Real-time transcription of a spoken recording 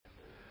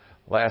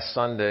Last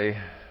Sunday,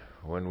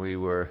 when we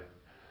were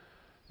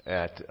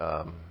at,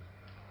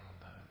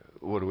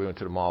 we went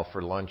to the mall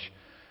for lunch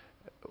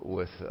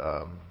with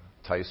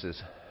Tice's.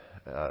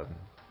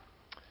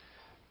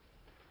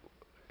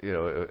 We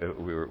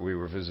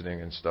were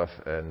visiting and stuff,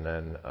 and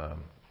then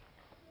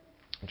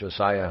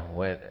Josiah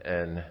went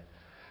and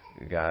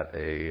got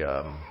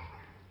a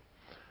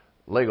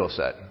Lego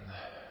set,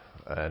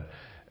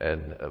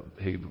 and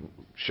he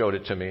showed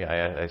it to me.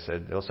 I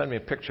said, "They'll send me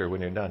a picture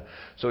when you're done."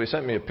 So he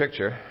sent me a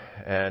picture,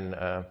 and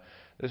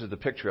this is the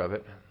picture of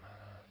it.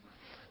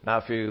 Now,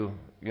 if you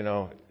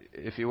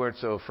weren't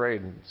so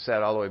afraid and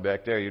sat all the way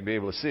back there, you'd be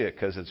able to see it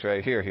because it's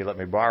right here. He let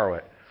me borrow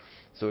it,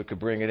 so we could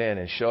bring it in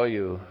and show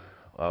you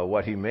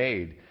what he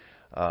made,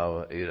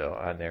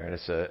 on there. And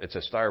it's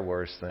a Star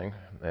Wars thing,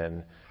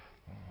 and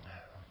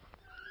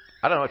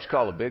I don't know what you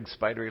call a big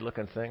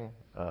spidery-looking thing.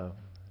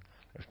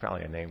 There's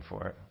probably a name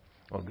for it.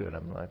 Well, good.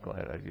 I'm not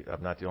glad.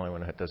 I'm not the only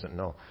one that doesn't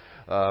know.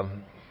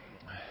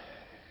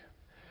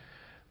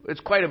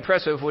 It's quite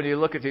impressive when you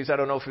look at these. I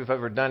don't know if you've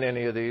ever done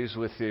any of these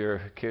with your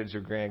kids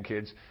or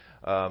grandkids.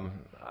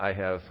 I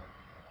have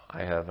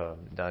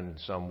done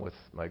some with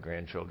my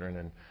grandchildren,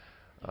 and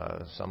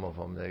some of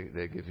them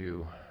they give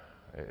you.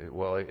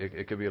 Well,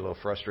 it could be a little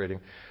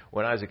frustrating.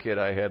 When I was a kid,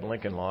 I had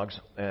Lincoln Logs,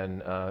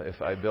 and if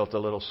I built a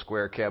little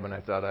square cabin, I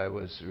thought I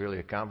was really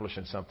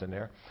accomplishing something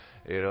there.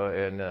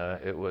 And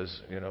it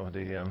was,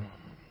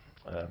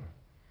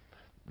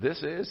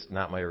 this is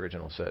not my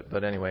original set,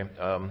 but anyway,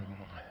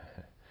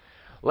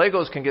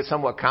 Legos can get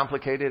somewhat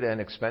complicated and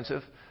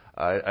expensive.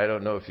 I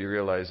don't know if you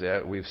realize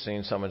that. We've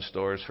seen some in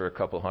stores for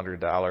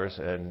 $200,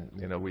 and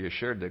we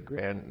assured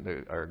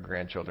our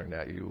grandchildren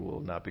that you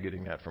will not be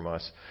getting that from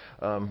us.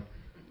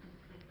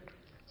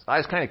 I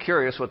was kind of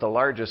curious what the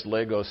largest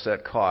Lego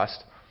set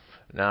cost.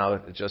 Now,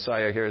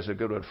 Josiah, here's a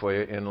good one for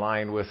you. In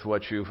line with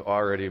what you've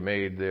already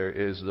made, there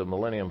is the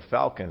Millennium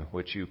Falcon,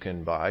 which you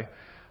can buy.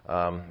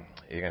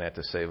 You're going to have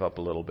to save up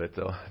a little bit,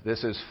 though.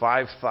 This is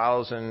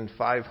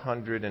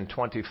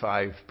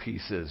 5,525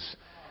 pieces.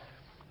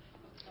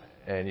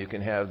 And you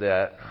can have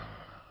that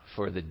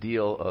for the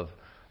deal of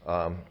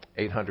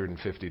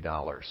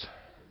 $850.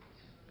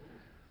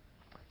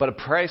 But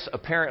price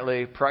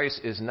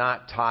is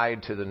not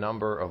tied to the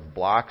number of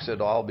blocks at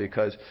all,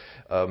 because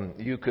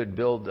you could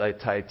build a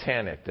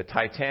Titanic. The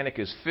Titanic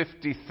is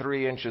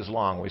 53 inches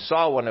long. We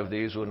saw one of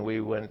these when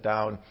we went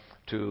down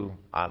to,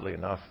 oddly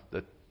enough,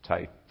 the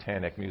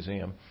Titanic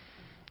Museum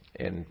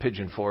in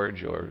Pigeon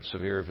Forge or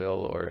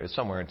Sevierville or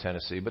somewhere in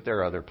Tennessee, but there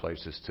are other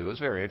places too. It was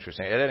very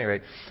interesting. At any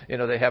rate,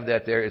 they have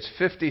that there. It's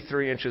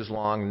 53 inches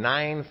long,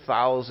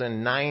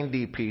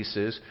 9,090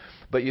 pieces,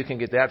 but you can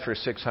get that for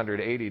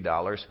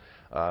 $680.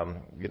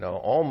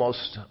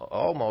 Almost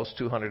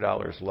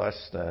 $200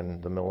 less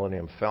than the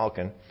Millennium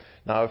Falcon.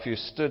 Now, if you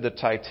stood the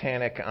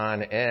Titanic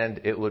on end,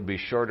 it would be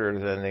shorter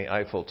than the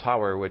Eiffel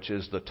Tower, which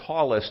is the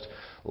tallest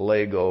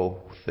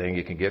Lego thing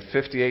you can get,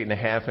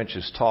 58.5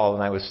 inches tall.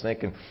 And I was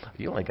thinking,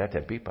 you only got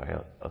that beat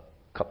by a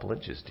couple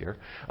inches, dear.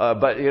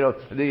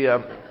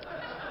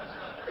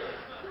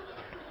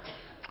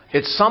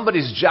 It's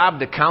somebody's job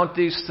to count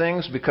these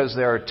things, because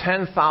there are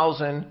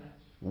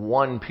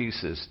 10,001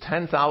 pieces.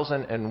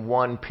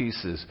 10,001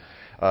 pieces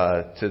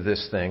to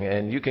this thing,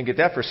 and you can get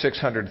that for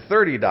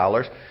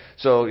 $630.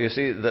 So you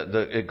see,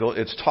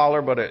 it's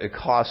taller, but it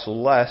costs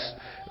less.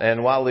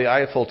 And while the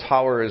Eiffel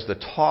Tower is the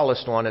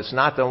tallest one, it's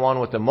not the one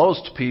with the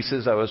most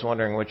pieces. I was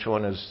wondering which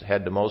one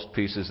had the most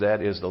pieces.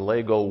 That is the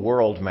Lego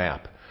World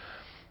Map.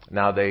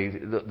 Now,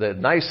 the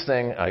nice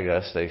thing, I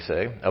guess they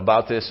say,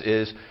 about this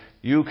is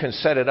you can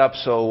set it up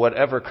so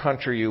whatever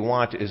country you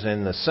want is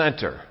in the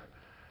center.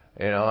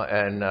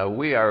 And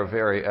we are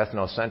very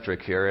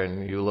ethnocentric here,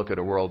 and you look at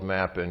a world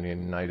map and the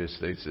United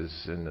States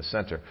is in the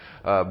center.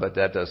 But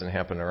that doesn't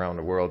happen around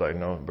the world. I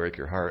know, break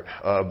your heart.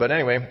 But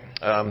anyway,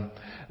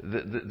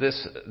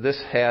 this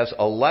has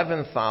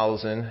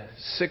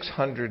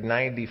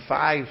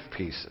 11,695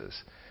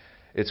 pieces.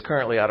 It's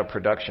currently out of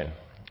production,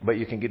 but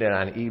you can get it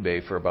on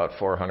eBay for about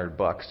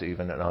 $400,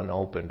 even an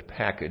unopened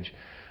package.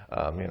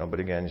 But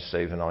again, you're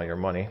saving all your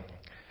money.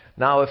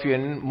 Now, if you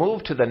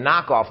move to the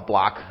knockoff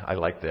block, I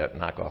like that,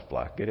 knockoff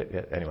block, get it?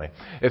 Yeah, anyway,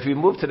 if you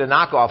move to the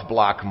knockoff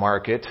block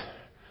market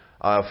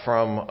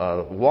from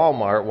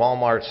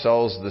Walmart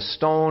sells the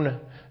Stone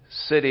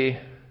City,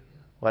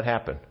 what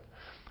happened?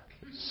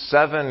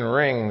 7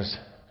 Rings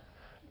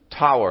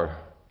Tower.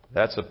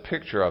 That's a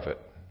picture of it,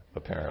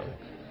 apparently.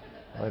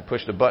 Let me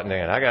push the button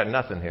again. I got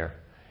nothing here.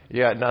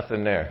 You got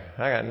nothing there.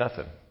 I got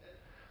nothing.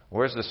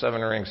 Where's the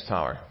 7 Rings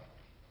Tower?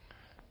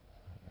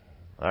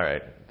 All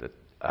right.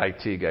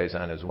 IT guy's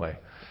on his way.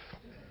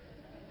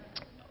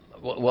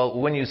 Well,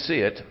 when you see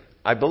it,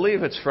 I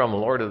believe it's from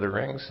Lord of the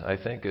Rings, I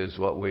think is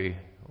what we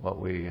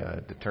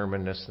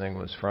determined this thing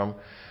was from.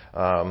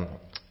 And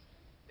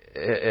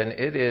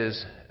it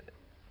is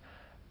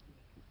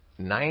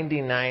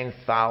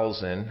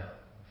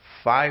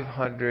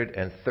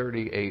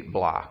 99,538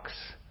 blocks.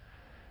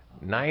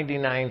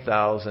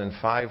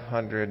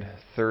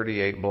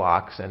 99,538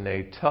 blocks, and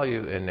they tell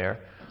you in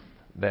there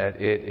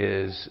that it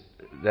is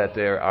that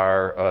there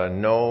are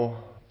no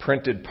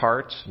printed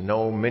parts,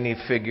 no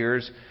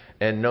minifigures,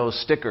 and no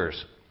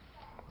stickers.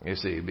 You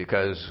see,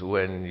 because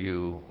when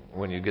you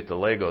get the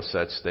Lego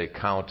sets, they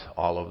count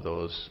all of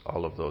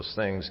those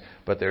things.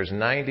 But there's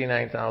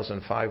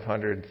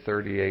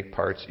 99,538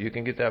 parts. You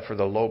can get that for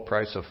the low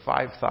price of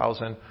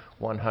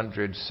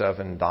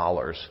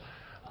 $5,107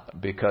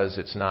 because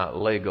it's not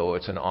Lego;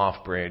 it's an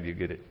off-brand. You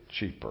get it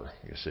cheaper.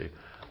 You see,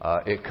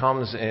 it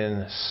comes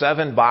in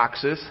 7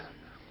 boxes,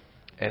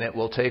 and it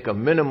will take a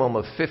minimum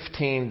of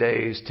 15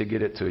 days to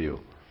get it to you.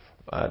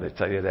 They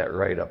tell you that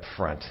right up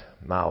front.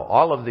 Now,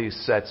 all of these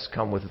sets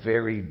come with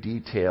very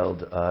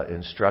detailed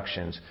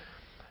instructions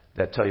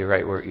that tell you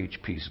right where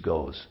each piece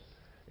goes.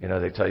 You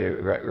know, they tell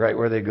you right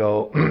where they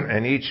go,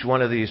 and each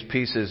one of these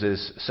pieces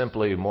is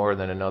simply more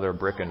than another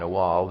brick in the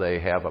wall.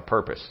 They have a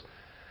purpose.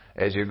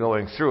 As you're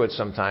going through it,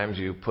 sometimes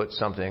you put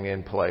something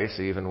in place,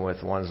 even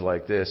with ones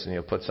like this, and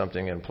you'll put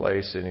something in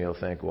place, and you'll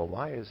think, well,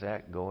 why is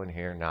that going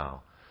here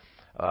now?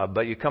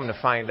 But you come to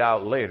find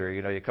out later,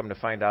 you come to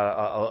find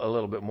out a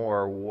little bit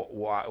more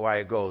why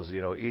it goes.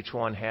 Each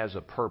one has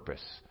a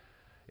purpose.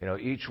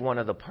 Each one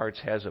of the parts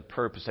has a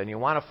purpose, and you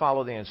want to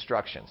follow the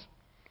instructions.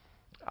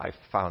 I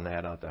found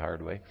that out the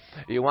hard way.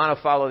 You want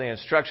to follow the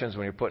instructions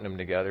when you're putting them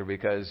together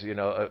because,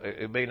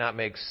 it may not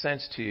make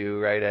sense to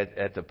you right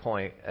at the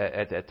point,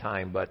 at that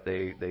time, but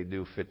they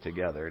do fit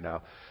together.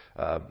 Now,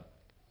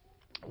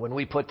 when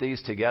we put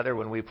these together,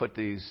 when we put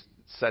these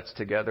sets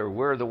together,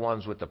 we're the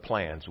ones with the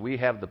plans. We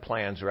have the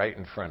plans right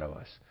in front of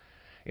us.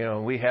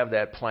 We have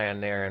that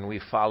plan there, and we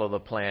follow the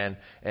plan,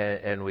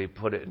 and we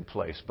put it in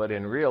place. But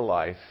in real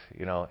life,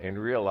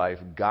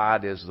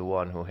 God is the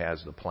one who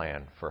has the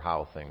plan for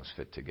how things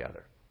fit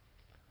together.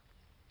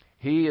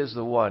 He is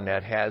the one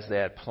that has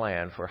that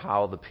plan for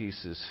how the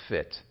pieces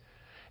fit.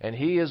 And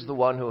He is the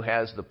one who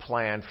has the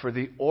plan for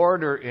the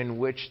order in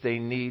which they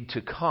need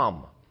to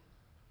come.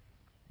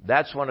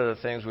 That's one of the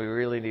things we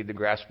really need to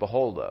grasp a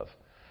hold of.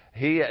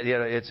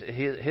 It's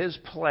His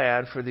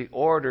plan for the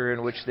order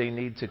in which they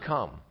need to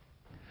come.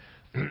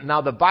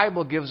 Now, the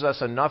Bible gives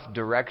us enough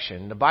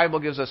direction. The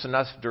Bible gives us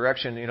enough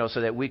direction,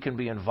 so that we can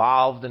be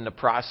involved in the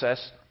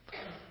process.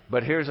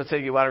 But here's the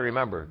thing you want to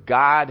remember.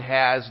 God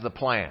has the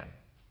plan.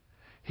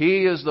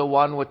 He is the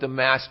one with the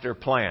master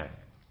plan.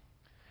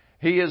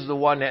 He is the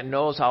one that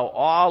knows how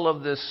all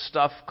of this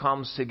stuff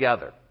comes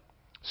together.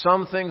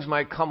 Some things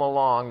might come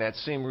along that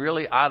seem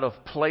really out of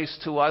place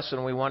to us,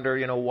 and we wonder,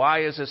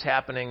 why is this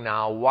happening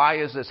now?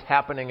 Why is this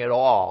happening at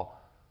all?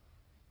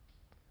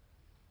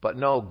 But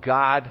no,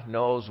 God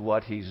knows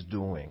what He's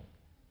doing.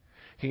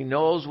 He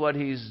knows what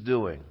He's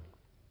doing.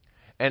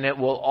 And it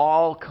will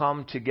all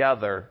come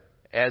together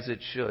as it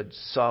should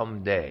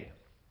someday.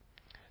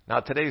 Now,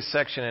 today's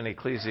section in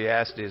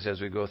Ecclesiastes, as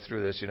we go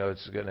through this,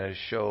 it's going to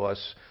show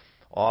us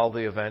all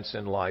the events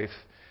in life.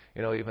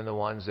 Even the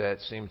ones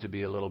that seem to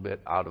be a little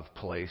bit out of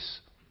place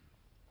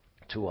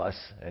to us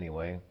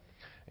anyway.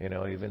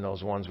 Even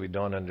those ones we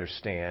don't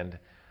understand.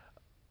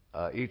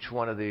 Each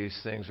one of these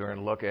things we're going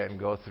to look at and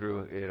go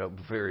through,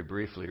 very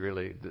briefly,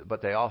 really.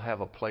 But they all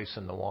have a place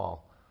in the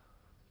wall.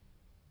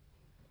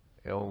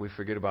 We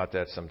forget about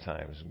that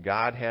sometimes.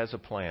 God has a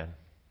plan.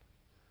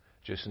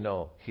 Just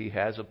know He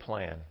has a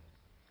plan.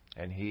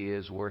 And He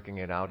is working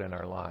it out in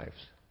our lives.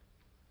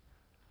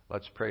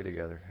 Let's pray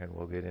together, and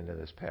we'll get into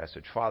this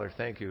passage. Father,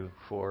 thank You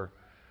for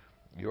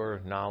Your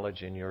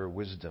knowledge and Your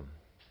wisdom.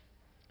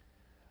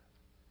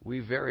 We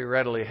very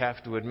readily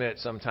have to admit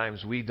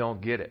sometimes we don't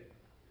get it.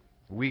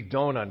 We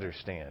don't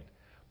understand.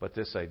 But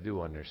this I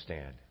do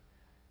understand.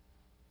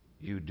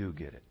 You do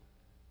get it.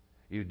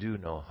 You do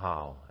know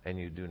how, and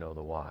You do know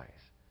the whys.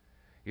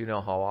 You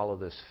know how all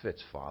of this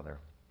fits, Father.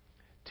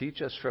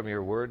 Teach us from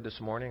Your word this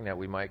morning that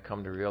we might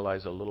come to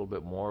realize a little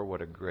bit more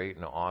what a great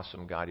and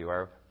awesome God You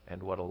are,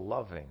 and what a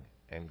loving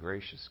and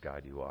gracious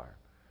God You are.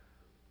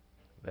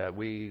 That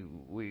we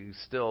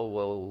still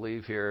will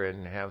leave here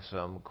and have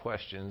some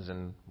questions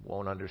and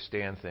won't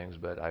understand things,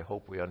 but I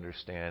hope we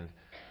understand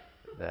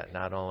that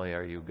not only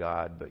are You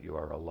God, but You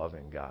are a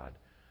loving God,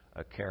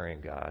 a caring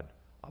God,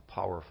 a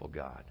powerful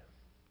God,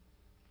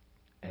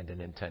 and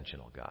an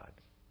intentional God.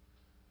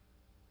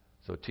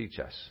 So teach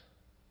us.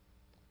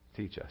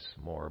 Teach us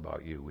more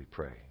about You, we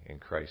pray. In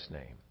Christ's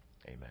name,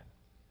 amen.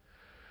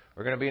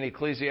 We're going to be in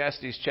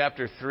Ecclesiastes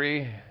chapter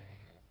 3.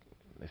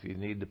 If you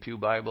need the Pew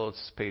Bible,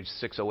 it's page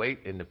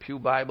 608 in the Pew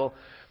Bible.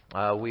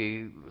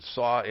 We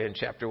saw in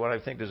chapter 1, I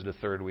think this is the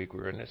third week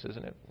we're in this,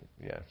 isn't it?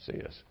 Yeah, see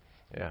yes.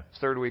 Yeah,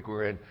 third week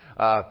we're in.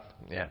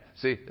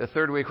 See, the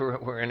third week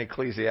we're in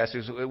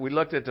Ecclesiastes. We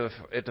looked at the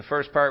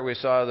first part. We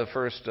saw the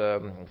first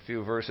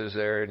few verses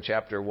there in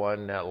chapter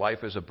 1. That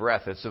life is a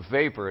breath. It's a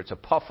vapor. It's a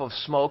puff of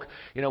smoke.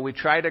 We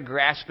try to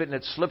grasp it, and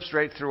it slips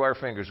right through our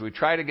fingers. We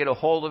try to get a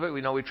hold of it.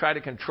 We try to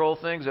control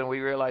things, and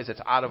we realize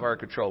it's out of our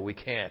control. We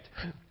can't.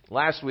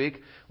 Last week,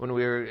 when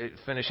we were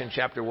finishing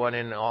chapter 1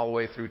 and all the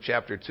way through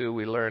chapter 2,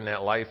 we learned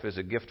that life is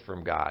a gift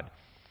from God.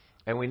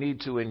 And we need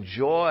to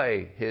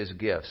enjoy His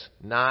gifts,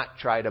 not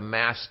try to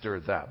master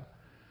them.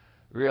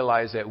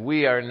 Realize that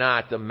we are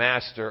not the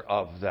master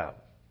of them.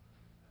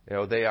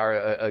 They are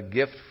a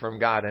gift from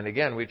God. And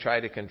again, we try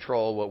to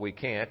control what we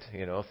can't,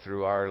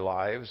 through our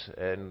lives.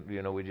 And,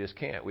 we just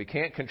can't. We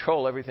can't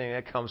control everything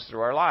that comes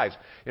through our lives.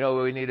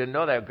 We need to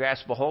know that,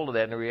 grasp a hold of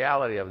that and the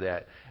reality of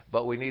that.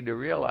 But we need to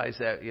realize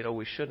that,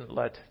 we shouldn't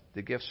let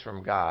the gifts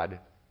from God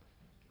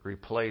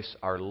replace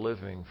our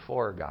living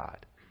for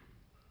God.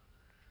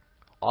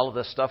 All of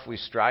the stuff we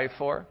strive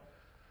for,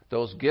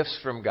 those gifts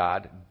from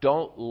God,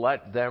 don't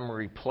let them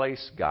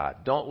replace God.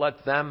 Don't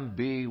let them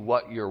be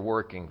what you're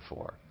working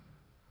for.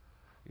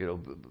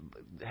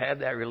 Have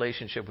that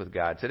relationship with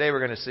God. Today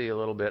we're going to see a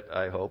little bit,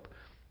 I hope,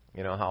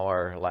 how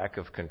our lack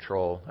of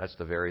control, that's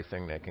the very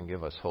thing that can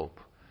give us hope,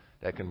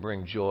 that can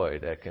bring joy,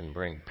 that can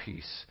bring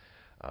peace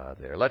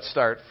there. Let's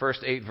start.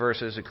 First 8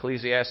 verses,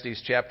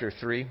 Ecclesiastes chapter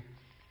 3. It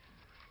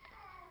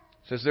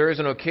says, "There is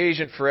an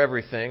occasion for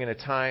everything, and a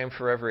time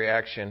for every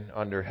action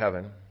under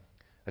heaven.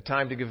 A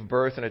time to give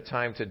birth and a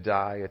time to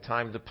die, a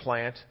time to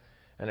plant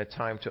and a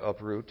time to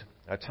uproot,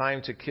 a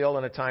time to kill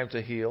and a time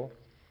to heal,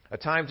 a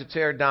time to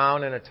tear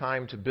down and a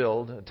time to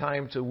build, a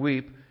time to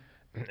weep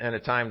and a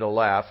time to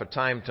laugh, a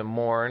time to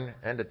mourn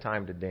and a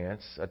time to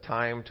dance, a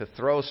time to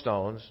throw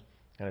stones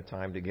and a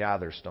time to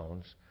gather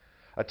stones,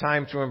 a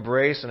time to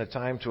embrace and a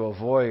time to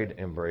avoid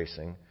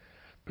embracing,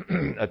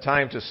 a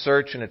time to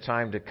search and a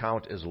time to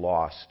count as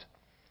lost,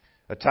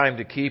 a time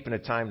to keep and a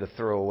time to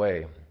throw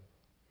away."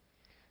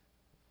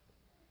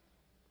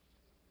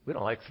 We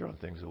don't like throwing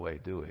things away,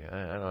 do we? I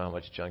don't know how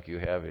much junk you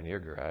have in your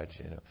garage.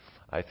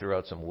 I threw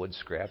out some wood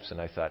scraps, and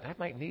I thought, I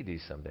might need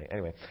these someday.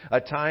 Anyway, a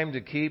time to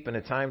keep and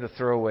a time to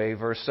throw away.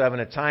 Verse 7,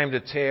 a time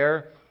to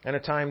tear and a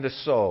time to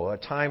sow. A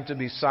time to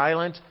be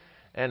silent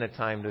and a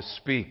time to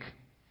speak.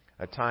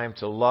 A time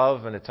to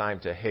love and a time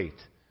to hate.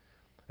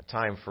 A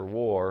time for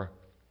war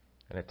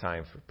and a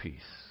time for peace.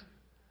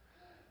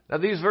 Now,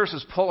 these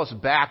verses pull us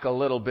back a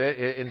little bit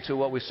into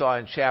what we saw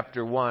in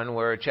chapter 1,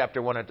 where chapter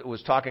 1 it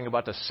was talking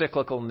about the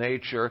cyclical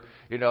nature,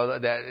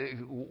 that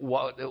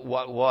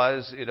what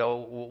was,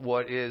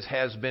 what is,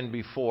 has been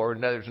before,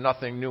 and there's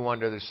nothing new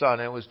under the sun.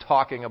 And it was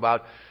talking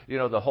about,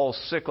 the whole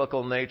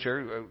cyclical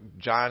nature.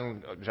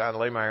 John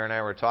Lehmeyer and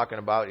I were talking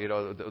about,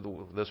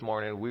 this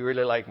morning, we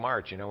really like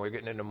March. We're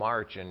getting into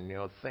March, and,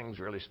 things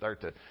really start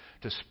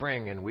to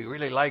spring, and we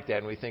really like that,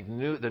 and we think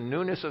the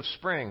newness of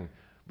spring.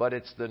 But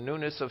it's the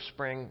newness of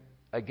spring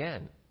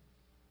again.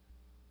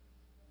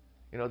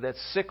 That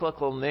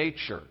cyclical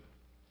nature.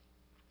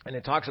 And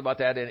it talks about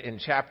that in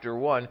chapter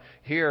 1.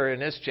 Here in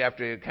this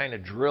chapter, it kind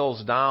of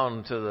drills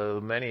down to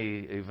the many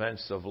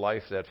events of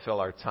life that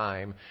fill our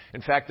time.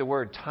 In fact, the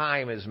word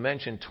time is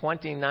mentioned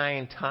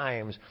 29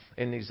 times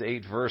in these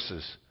 8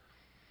 verses.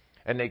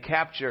 And they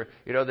capture,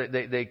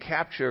 they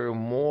capture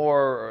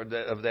more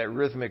of that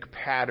rhythmic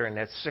pattern,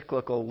 that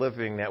cyclical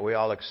living that we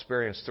all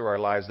experience through our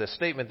lives. The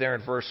statement there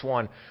in verse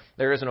 1,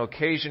 there is an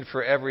occasion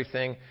for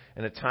everything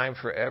and a time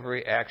for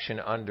every action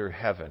under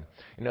heaven.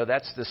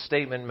 That's the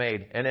statement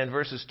made. And then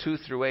verses 2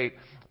 through 8,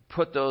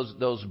 put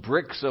those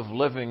bricks of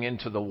living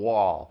into the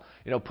wall.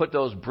 Put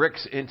those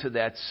bricks into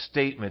that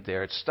statement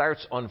there. It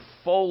starts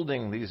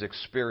unfolding these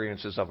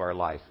experiences of our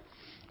life.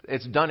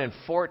 It's done in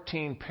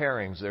 14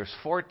 pairings. There's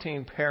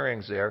 14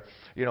 pairings there,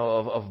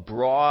 of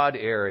broad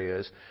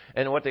areas.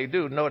 And what they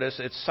do, notice,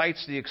 it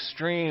cites the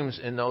extremes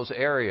in those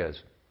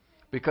areas.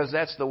 Because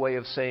that's the way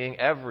of saying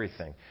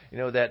everything.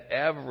 That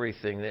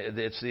everything,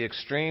 it's the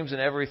extremes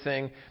and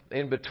everything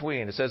in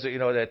between. It says,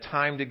 that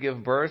time to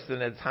give birth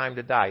and a time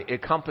to die.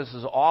 It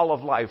encompasses all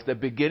of life, the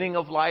beginning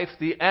of life,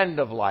 the end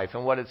of life.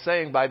 And what it's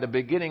saying by the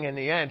beginning and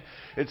the end,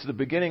 it's the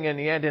beginning and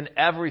the end and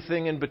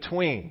everything in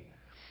between.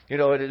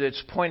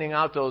 It's pointing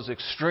out those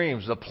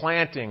extremes, the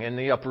planting and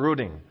the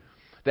uprooting.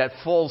 That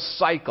full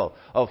cycle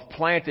of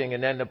planting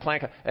and then the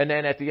plant, and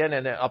then at the end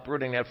and the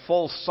uprooting, that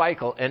full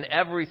cycle and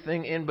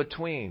everything in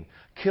between.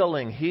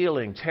 Killing,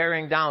 healing,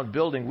 tearing down,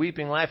 building,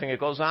 weeping, laughing. It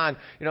goes on.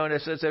 And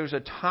it says there's a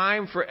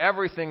time for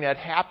everything that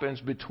happens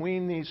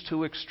between these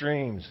two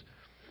extremes.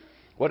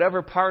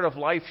 Whatever part of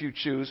life you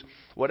choose,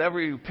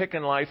 whatever you pick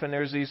in life, and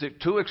there's these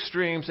two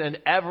extremes and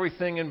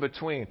everything in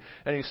between.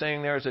 And he's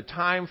saying there's a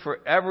time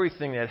for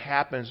everything that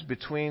happens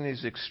between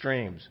these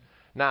extremes.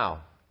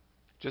 Now,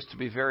 just to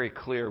be very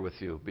clear with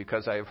you,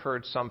 because I've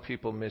heard some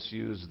people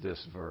misuse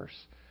this verse,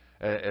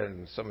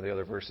 and some of the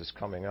other verses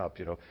coming up,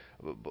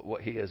 but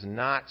what he is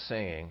not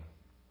saying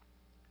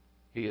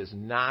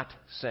that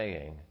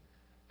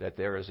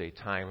there is a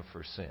time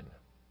for sin.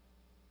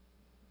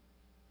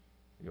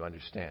 You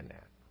understand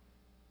that?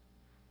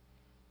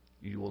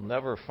 You will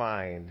never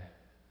find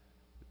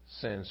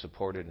sin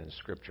supported in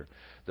Scripture.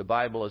 The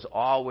Bible is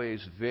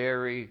always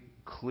very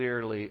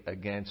clearly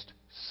against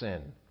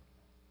sin.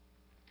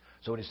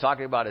 So when he's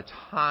talking about a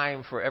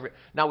time for every...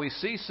 Now, we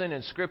see sin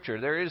in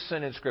Scripture. There is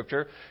sin in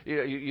Scripture.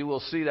 You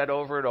will see that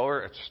over and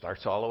over. It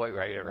starts all the way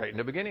right in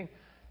the beginning.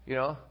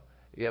 You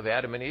have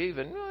Adam and Eve,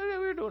 and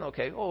we're doing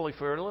okay, only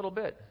for a little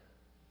bit.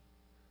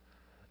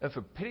 And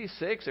for pity's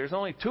sakes, there's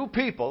only 2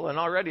 people, and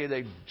already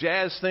they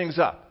jazz things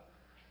up.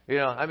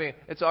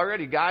 It's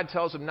already, God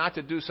tells them not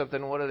to do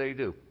something, what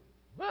do?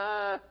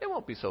 it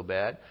won't be so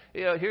bad.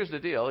 Here's the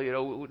deal.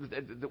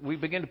 We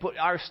begin to put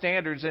our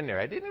standards in there.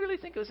 I didn't really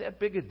think it was that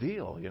big a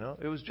deal.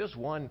 It was just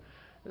one.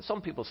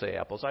 Some people say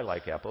apples. I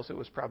like apples. It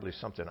was probably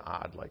something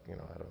odd, like I don't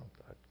know,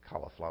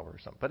 cauliflower or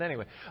something. But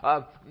anyway,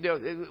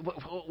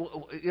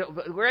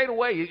 right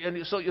away,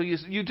 and so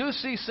you do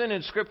see sin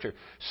in Scripture.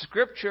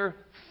 Scripture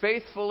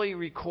faithfully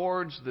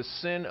records the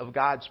sin of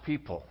God's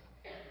people.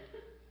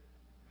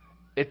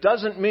 It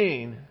doesn't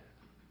mean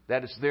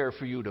that it's there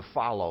for you to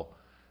follow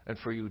and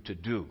for you to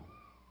do.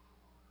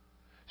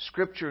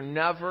 Scripture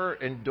never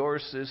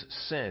endorses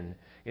sin.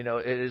 It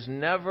is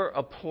never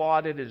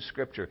applauded in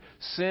Scripture.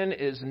 Sin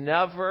is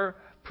never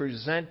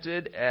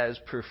presented as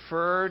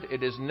preferred.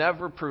 It is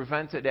never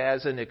presented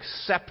as an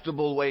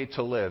acceptable way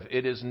to live.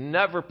 It is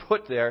never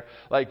put there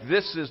like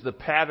this is the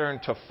pattern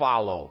to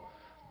follow.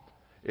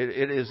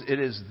 It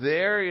is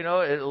there,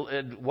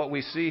 what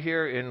we see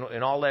here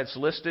in all that's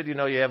listed. You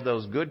have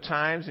those good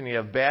times and you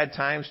have bad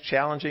times,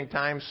 challenging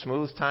times,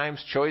 smooth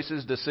times,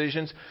 choices,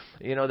 decisions,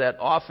 that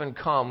often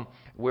come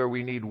where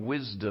we need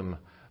wisdom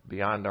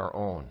beyond our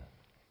own.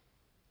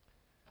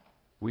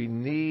 We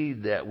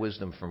need that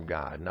wisdom from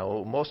God.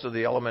 Now, most of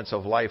the elements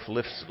of life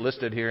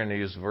listed here in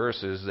these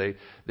verses,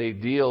 they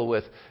deal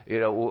with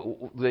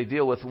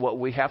what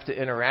we have to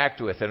interact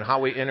with and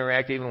how we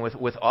interact even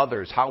with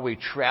others, how we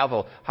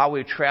travel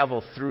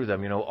through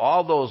them.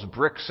 All those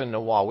bricks in the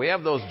wall. We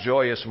have those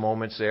joyous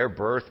moments there: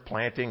 birth,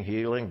 planting,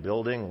 healing,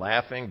 building,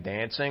 laughing,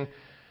 dancing,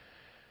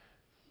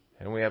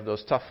 and we have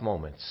those tough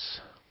moments: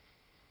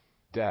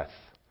 death,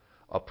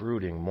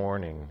 uprooting,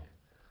 mourning,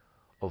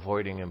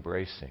 avoiding,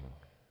 embracing,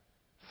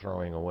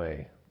 throwing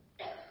away.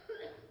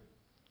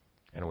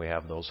 And we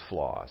have those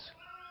flaws: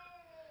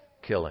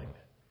 killing,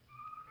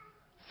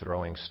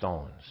 throwing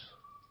stones,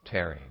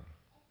 tearing,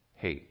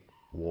 hate,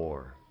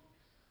 war.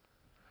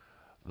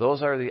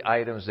 Those are the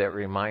items that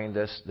remind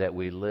us that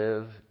we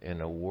live in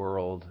a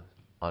world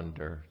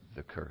under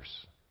the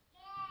curse.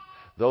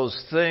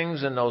 Those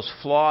things and those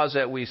flaws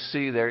that we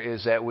see there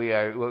is that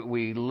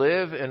we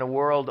live in a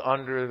world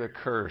under the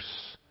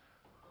curse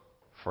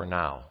for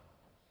now.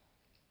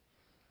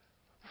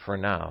 For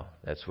now,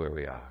 that's where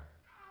we are.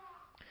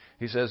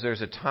 He says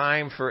there's a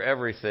time for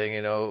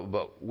everything,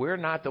 but we're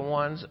not the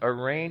ones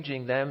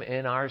arranging them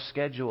in our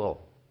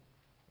schedule.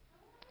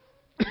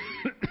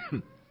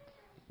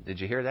 Did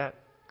you hear that?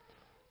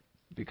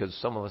 Because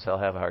some of us will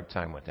have a hard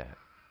time with that.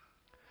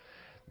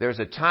 There's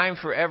a time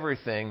for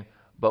everything,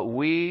 but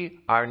we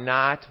are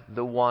not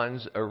the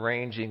ones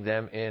arranging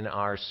them in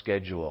our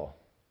schedule.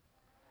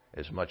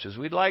 As much as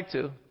we'd like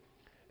to,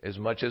 as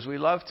much as we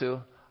love to.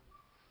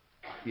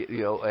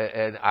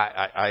 And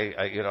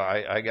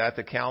I got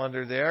the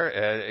calendar there,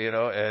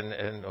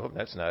 and oh,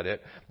 that's not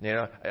it,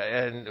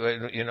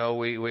 and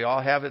we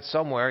all have it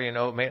somewhere,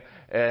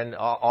 and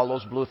all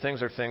those blue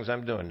things are things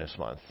I'm doing this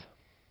month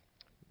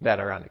that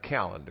are on the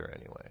calendar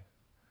anyway,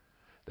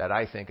 that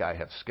I think I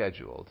have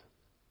scheduled.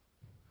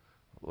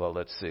 Well,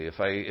 let's see.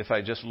 If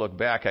I just look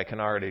back, I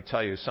can already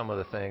tell you some of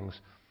the things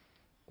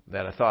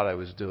that I thought I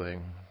was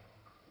doing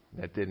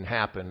that didn't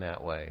happen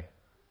that way.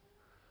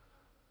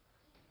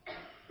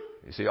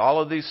 You see, all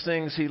of these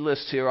things he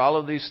lists here, all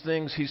of these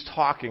things he's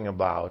talking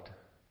about,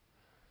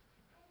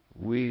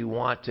 we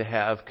want to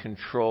have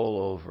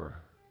control over.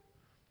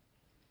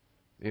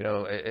 We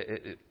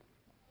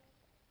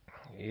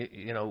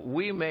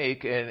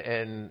make,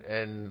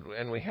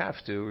 and we have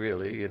to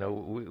really,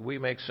 we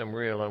make some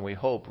real and we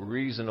hope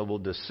reasonable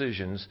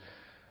decisions.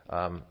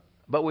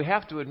 But we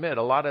have to admit,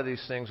 a lot of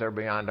these things are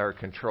beyond our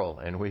control,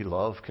 and we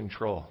love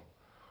control.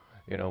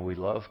 We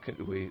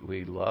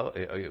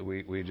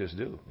just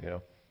do,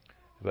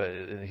 But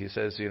he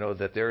says,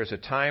 that there is a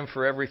time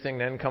for everything.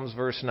 Then comes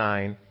verse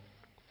 9.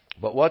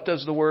 But what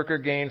does the worker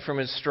gain from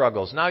his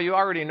struggles? Now, you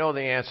already know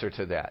the answer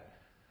to that.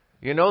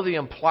 The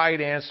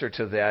implied answer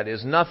to that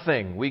is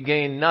nothing. We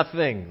gain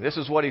nothing. This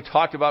is what he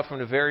talked about from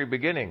the very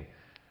beginning.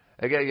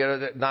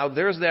 Again, now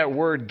there's that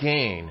word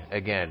gain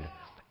again.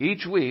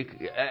 Each week,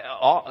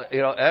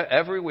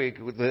 every week,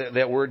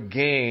 that word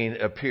gain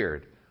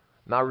appeared.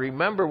 Now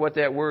remember what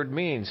that word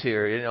means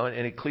here.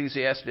 In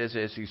Ecclesiastes,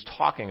 as he's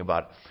talking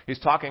about. He's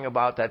talking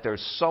about that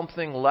there's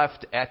something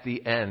left at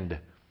the end.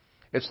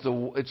 It's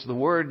the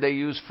word they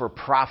use for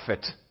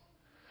profit.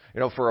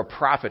 For a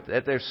profit,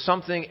 that there's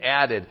something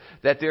added,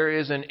 that there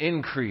is an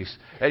increase.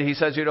 And he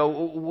says,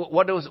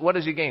 what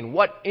does he gain?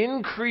 What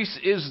increase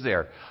is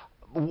there?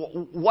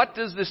 What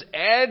does this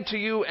add to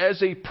you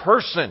as a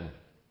person?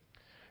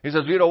 He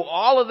says,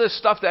 all of this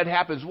stuff that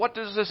happens, what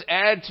does this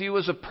add to you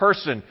as a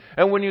person?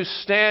 And when you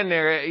stand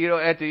there,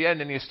 at the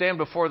end, and you stand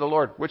before the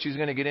Lord, which he's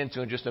going to get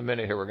into in just a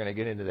minute here, we're going to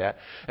get into that.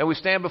 And we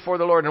stand before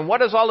the Lord, and what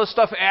does all this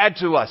stuff add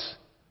to us?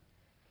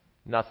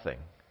 Nothing.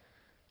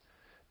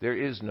 There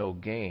is no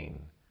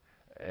gain.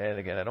 And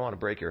again, I don't want to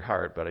break your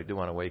heart, but I do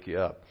want to wake you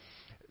up.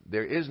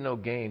 There is no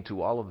gain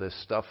to all of this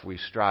stuff we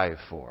strive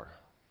for.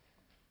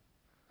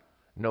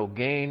 No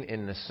gain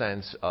in the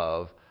sense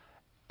of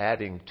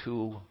adding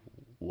to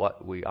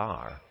what we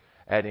are,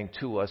 adding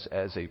to us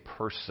as a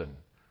person.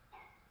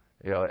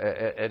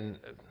 And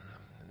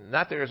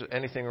not that there's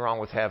anything wrong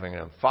with having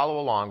them. Follow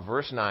along,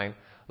 verse 9.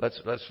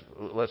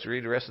 Let's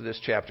read the rest of this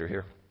chapter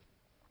here.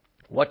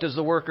 What does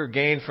the worker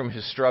gain from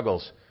his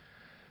struggles?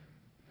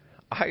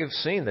 I have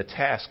seen the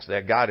tasks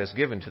that God has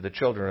given to the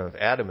children of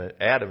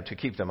Adam to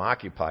keep them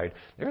occupied.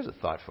 There's a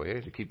thought for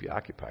you to keep you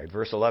occupied.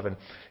 Verse 11,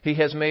 He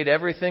has made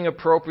everything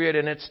appropriate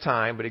in its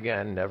time, but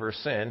again, never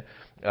sin.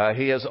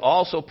 He has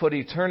also put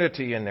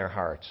eternity in their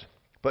hearts.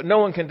 But no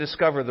one can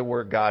discover the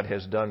work God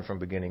has done from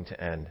beginning to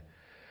end.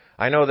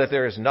 I know that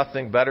there is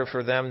nothing better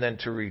for them than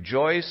to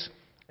rejoice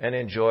and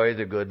enjoy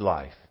the good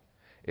life.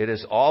 It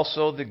is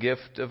also the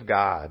gift of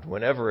God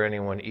whenever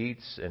anyone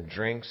eats and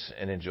drinks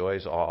and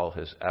enjoys all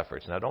his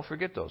efforts. Now, don't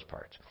forget those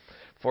parts.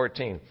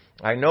 14.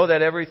 I know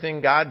that everything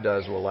God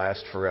does will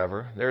last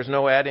forever. There's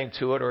no adding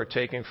to it or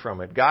taking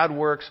from it. God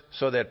works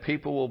so that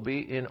people will be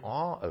in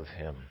awe of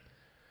Him.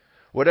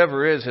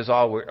 Whatever is has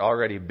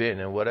already been,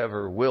 and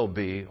whatever will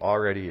be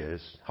already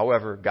is.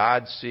 However,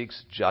 God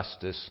seeks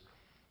justice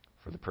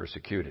for the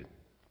persecuted.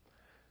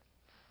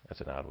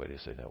 That's an odd way to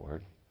say that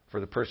word. For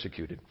the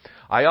persecuted.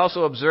 I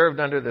also observed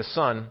under the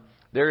sun,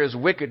 there is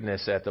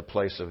wickedness at the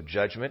place of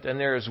judgment, and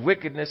there is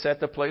wickedness at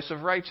the place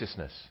of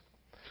righteousness.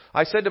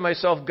 I said to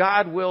myself,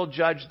 God will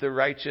judge the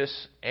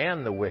righteous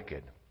and the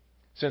wicked,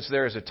 since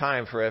there is a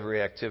time for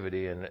every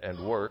activity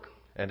and work,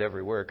 and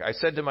every work. I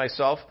said to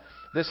myself,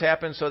 this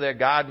happens so that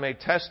God may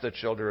test the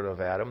children of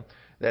Adam,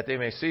 that they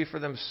may see for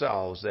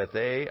themselves that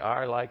they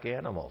are like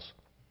animals.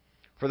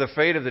 For the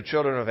fate of the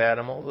children of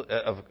Adam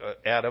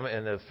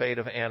and the fate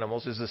of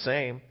animals is the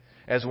same.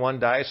 As one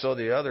dies, so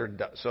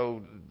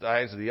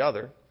dies the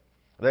other.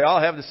 They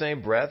all have the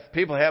same breath.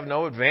 People have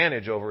no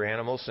advantage over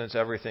animals since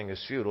everything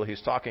is futile.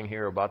 He's talking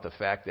here about the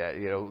fact that,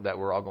 that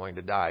we're all going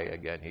to die.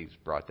 Again, he's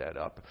brought that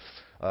up.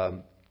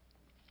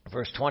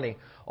 Verse 20,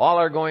 all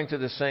are going to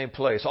the same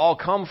place. All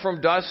come from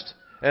dust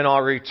and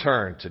all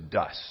return to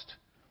dust.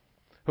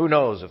 Who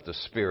knows if the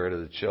spirit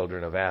of the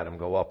children of Adam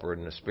go upward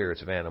and the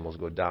spirits of animals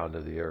go down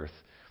to the earth?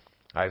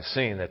 I've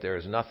seen that there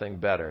is nothing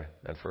better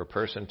than for a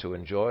person to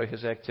enjoy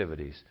his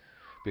activities,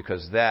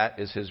 because that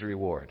is his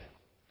reward.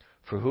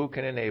 For who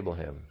can enable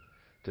him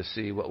to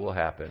see what will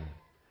happen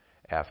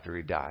after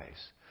he dies?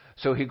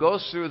 So he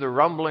goes through the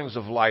rumblings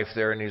of life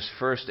there in these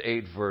first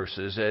 8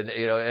 verses,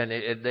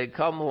 and they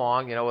come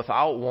along,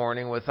 without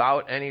warning,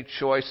 without any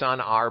choice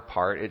on our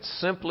part. It's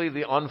simply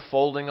the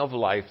unfolding of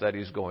life that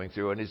he's going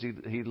through, and as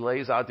he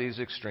lays out these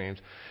extremes,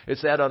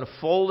 it's that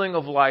unfolding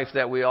of life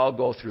that we all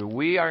go through.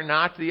 We are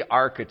not the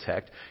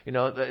architect.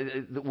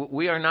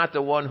 We are not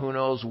the one who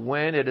knows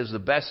when it is the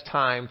best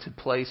time to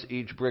place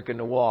each brick in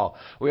the wall.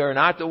 We are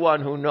not the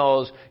one who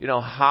knows,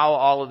 how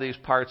all of these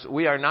parts.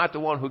 We are not the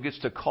one who gets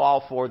to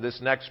call for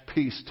this next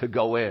piece to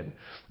go in.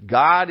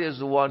 God is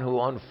the one who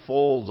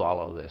unfolds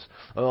all of this.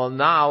 Well,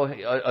 now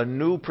a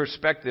new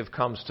perspective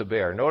comes to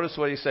bear. Notice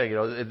what he's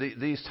saying.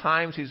 These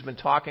times he's been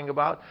talking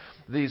about,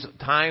 these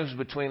times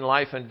between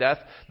life and death,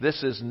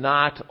 this is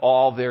not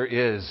all there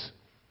is.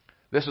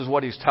 This is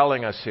what he's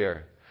telling us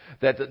here.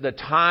 That the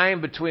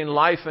time between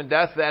life and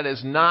death, that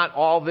is not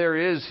all there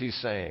is,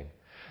 he's saying.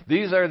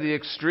 These are the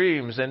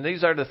extremes, and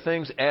these are the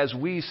things as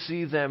we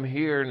see them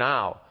here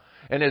now.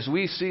 And as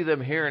we see them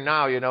here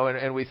now,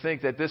 and we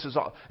think that this is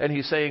all, and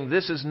he's saying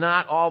this is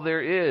not all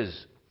there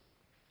is.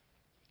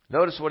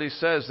 Notice what he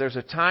says. There's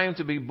a time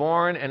to be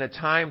born and a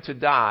time to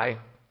die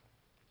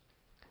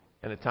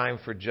and a time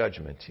for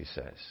judgment, he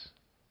says.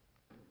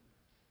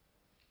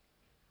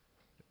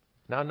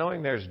 Now,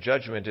 knowing there's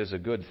judgment is a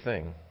good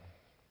thing,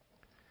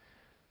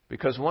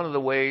 because one of the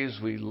ways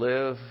we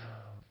live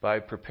by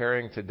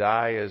preparing to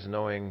die is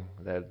knowing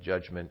that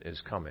judgment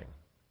is coming.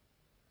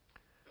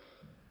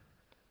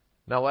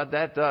 Now, what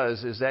that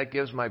does is that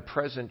gives my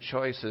present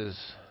choices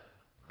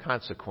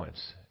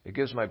consequence. It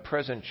gives my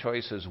present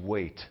choices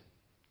weight.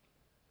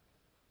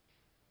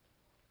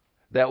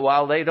 That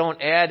while they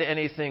don't add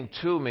anything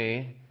to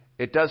me,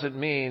 it doesn't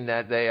mean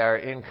that they are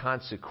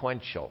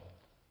inconsequential.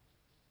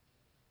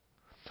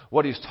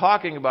 What he's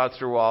talking about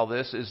through all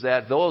this is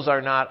that those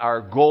are not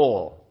our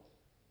goal.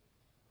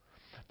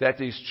 That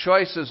these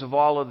choices of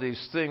all of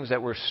these things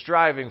that we're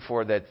striving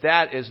for,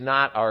 that is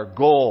not our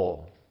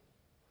goal.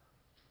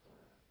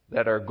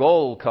 That our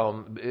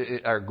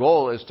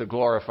goal is to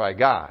glorify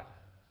God.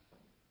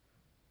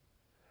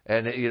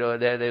 And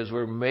that as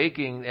we're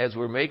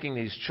making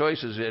these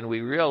choices and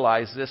we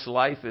realize this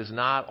life is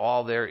not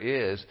all there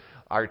is,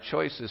 our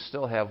choices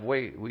still have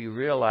weight. We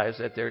realize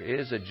that there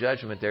is a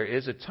judgment, there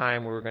is a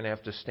time where we're going to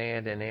have to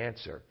stand and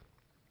answer.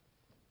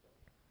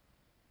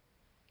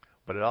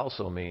 But it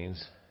also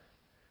means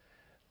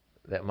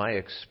that my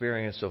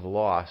experience of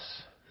loss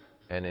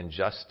and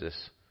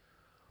injustice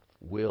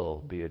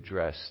will be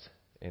addressed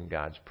in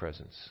God's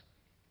presence.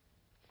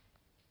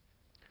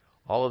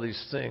 All of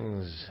these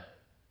things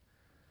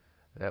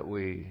that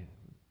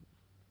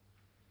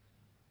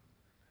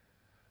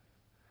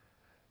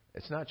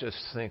it's not just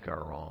think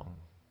are wrong,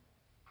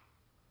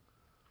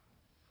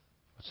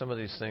 but some of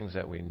these things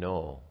that we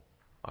know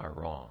are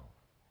wrong.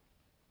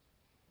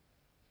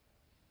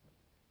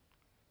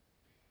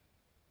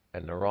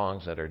 And the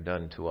wrongs that are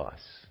done to us.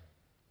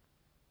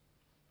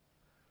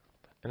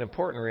 An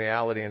important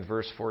reality in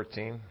verse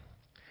 14.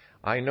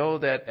 I know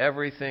that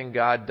everything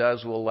God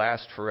does will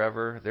last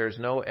forever. There's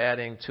no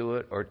adding to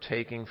it or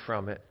taking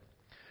from it.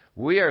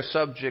 We are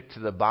subject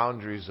to the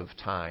boundaries of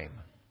time.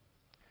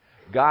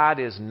 God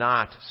is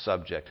not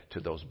subject to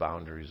those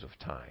boundaries of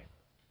time.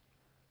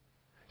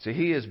 See,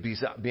 He is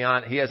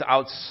beyond, He is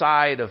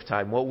outside of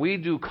time. What we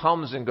do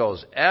comes and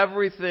goes.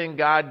 Everything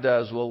God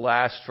does will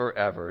last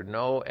forever.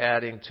 No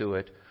adding to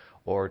it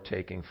or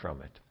taking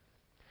from it.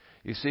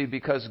 You see,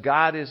 because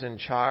God is in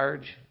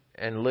charge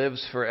and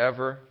lives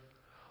forever,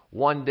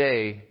 one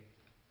day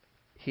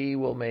He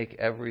will make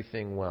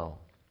everything well.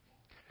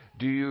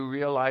 Do you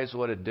realize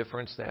what a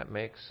difference that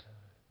makes?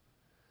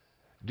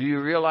 Do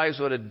you realize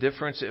what a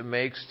difference it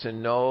makes to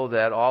know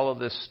that all of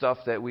this stuff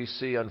that we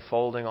see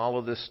unfolding, all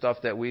of this stuff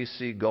that we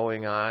see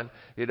going on,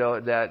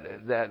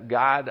 that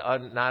God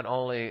not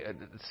only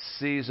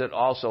sees it,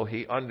 also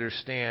He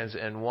understands,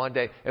 and one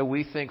day, and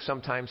we think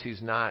sometimes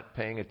He's not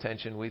paying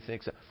attention. We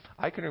think so.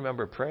 I can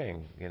remember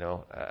praying,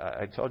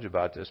 I told you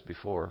about this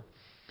before.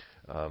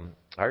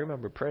 I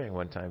remember praying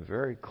one time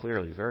very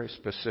clearly, very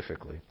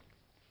specifically.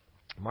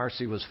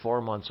 Marcy was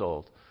 4 months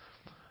old.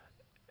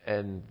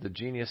 And the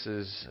genius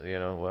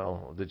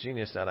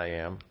that I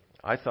am,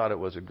 I thought it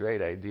was a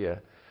great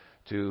idea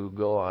to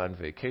go on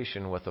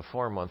vacation with a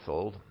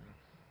 4-month-old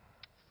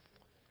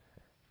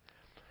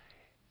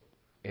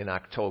in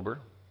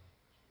October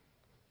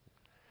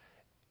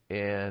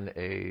in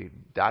a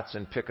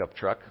Datsun pickup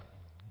truck.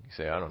 You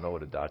say, I don't know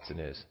what a Datsun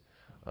is.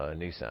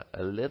 Nissan.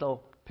 A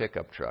little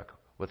pickup truck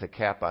with a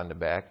cap on the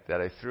back that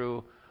I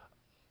threw.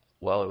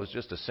 Well, it was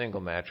just a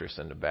single mattress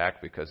in the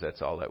back because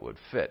that's all that would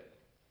fit.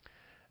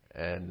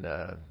 And,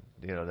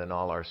 then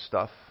all our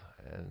stuff.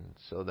 And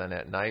so then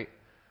at night,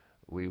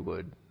 we'd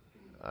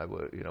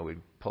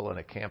pull in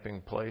a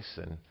camping place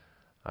and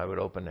I would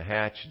open the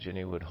hatch.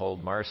 Ginny would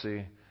hold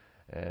Marcy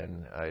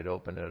and I'd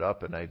open it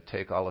up and I'd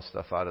take all the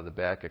stuff out of the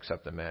back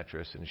except the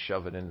mattress and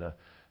shove it in the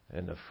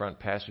front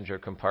passenger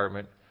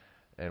compartment.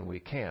 And we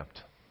camped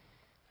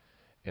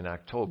in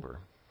October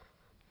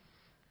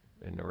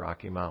in the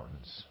Rocky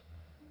Mountains.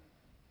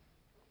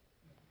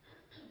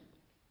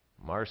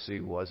 Marcy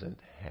wasn't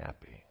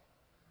happy.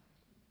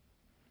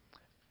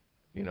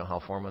 You know how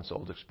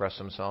 4-month-olds express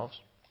themselves?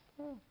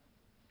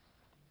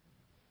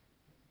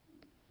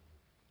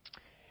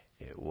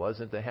 It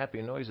wasn't the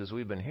happy noises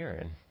we've been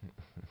hearing.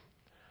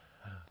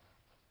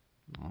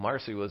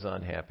 Marcy was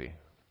unhappy,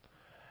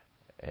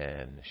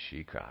 and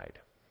she cried.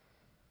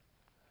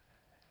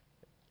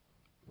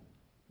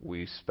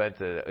 We spent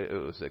it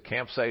was a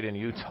campsite in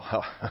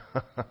Utah,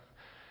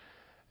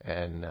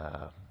 and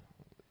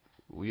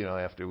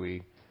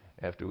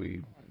after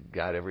we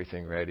got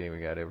everything ready and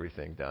we got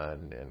everything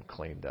done and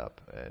cleaned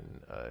up, and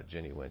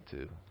Ginny went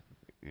to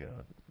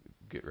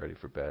get ready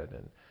for bed,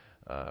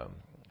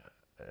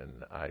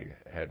 and I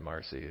had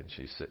Marcy, and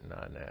she's sitting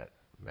on that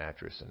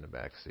mattress in the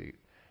back seat,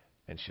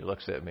 and she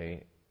looks at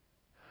me,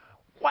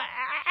 wah!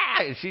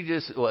 And she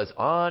just was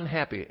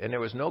unhappy, and there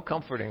was no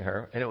comforting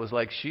her, and it was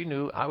like she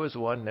knew I was the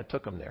one that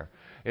took him there,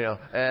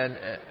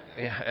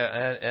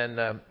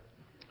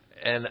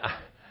 and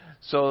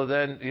so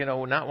then,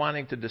 not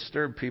wanting to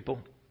disturb people,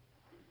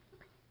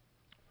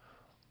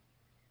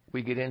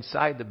 we get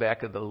inside the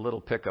back of the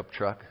little pickup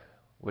truck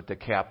with the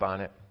cap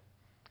on it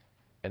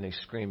and a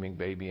screaming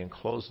baby and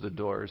close the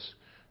doors,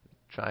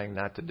 trying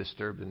not to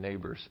disturb the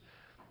neighbors.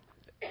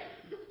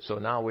 So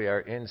now we are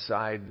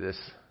inside this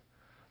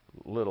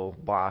little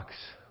box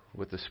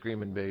with the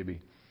screaming baby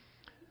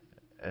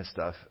and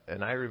stuff.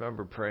 And I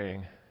remember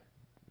praying,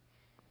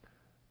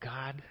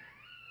 God,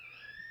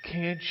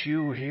 can't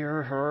you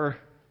hear her?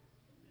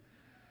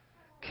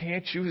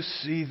 Can't you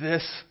see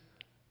this?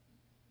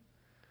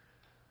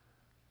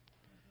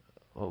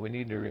 What we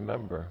need to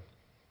remember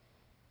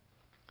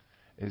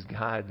is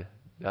God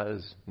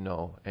does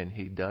know, and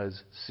He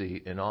does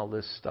see, and all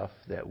this stuff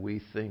that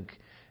we think,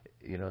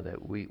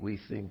 that we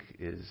think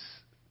is.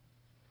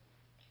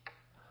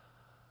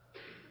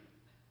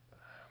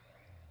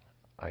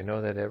 I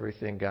know that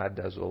everything God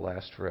does will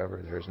last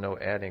forever. There's no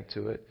adding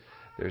to it.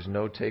 There's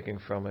no taking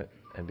from it.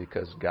 And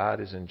because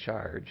God is in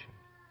charge,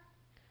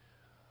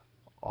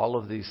 all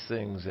of these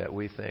things that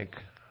we think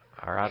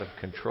are out of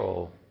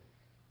control,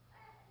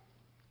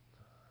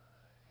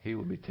 He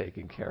will be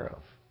taken care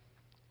of.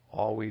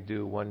 All we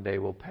do one day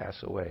will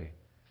pass away.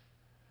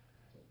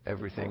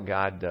 Everything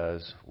God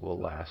does will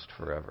last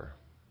forever.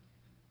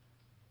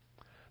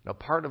 Now,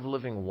 part of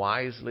living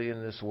wisely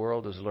in this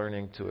world is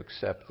learning to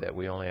accept that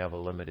we only have a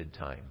limited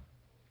time.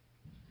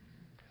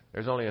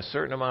 There's only a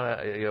certain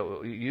amount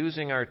of,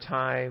 using our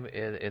time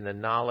in the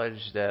knowledge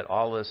that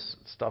all this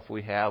stuff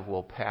we have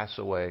will pass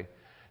away,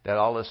 that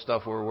all this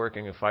stuff we're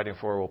working and fighting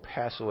for will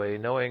pass away,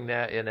 knowing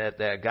that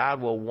that God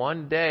will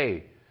one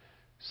day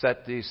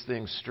set these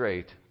things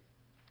straight.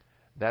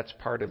 That's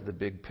part of the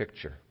big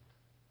picture,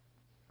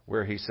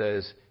 where He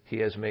says He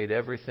has made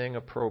everything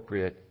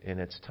appropriate in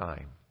its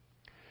time.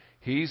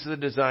 He's the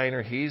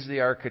designer. He's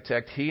the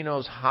architect. He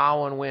knows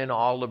how and when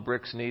all the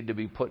bricks need to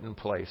be put in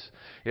place.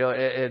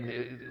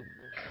 And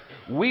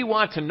We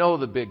want to know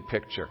the big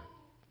picture.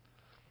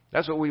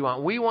 That's what we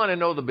want. We want to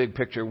know the big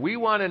picture. We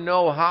want to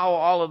know how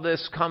all of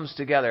this comes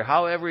together,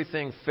 how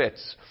everything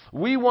fits.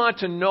 We want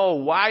to know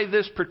why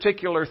this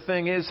particular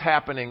thing is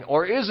happening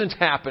or isn't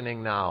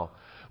happening now.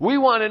 We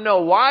want to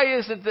know why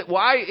is this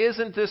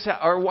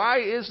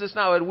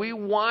now? And we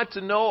want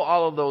to know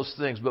all of those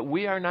things, but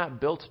we are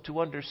not built to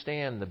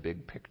understand the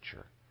big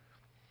picture.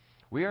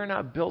 We are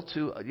not built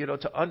to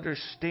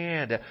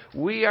understand.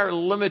 We are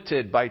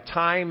limited by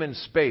time and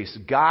space.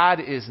 God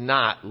is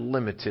not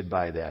limited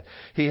by that.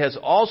 He has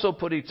also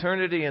put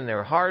eternity in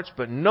their hearts,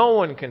 but no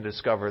one can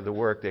discover the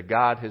work that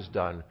God has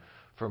done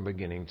from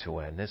beginning to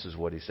end. This is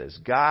what he says.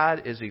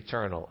 God is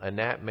eternal, and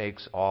that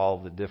makes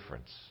all the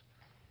difference.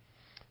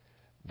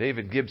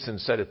 David Gibson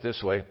said it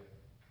this way.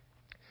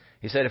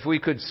 He said, if we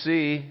could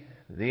see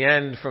the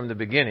end from the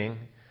beginning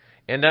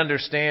and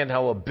understand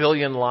how 1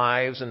 billion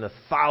lives and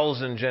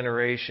 1,000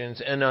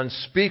 generations and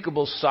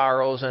unspeakable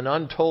sorrows and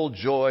untold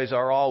joys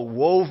are all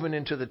woven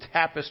into the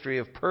tapestry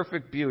of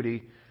perfect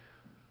beauty,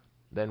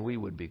 then we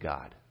would be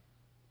God.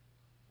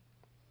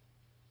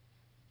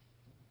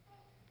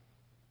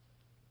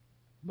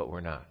 But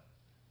we're not.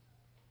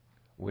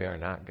 We are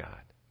not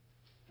God.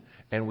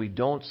 And we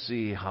don't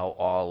see how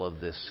all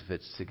of this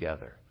fits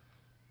together.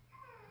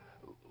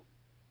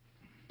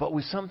 But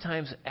we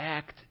sometimes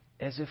act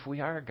as if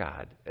we are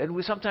God. And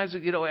we sometimes,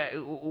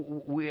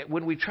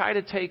 when we try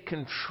to take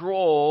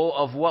control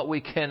of what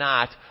we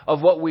cannot,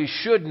 of what we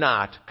should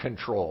not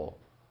control,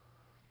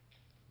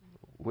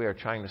 we are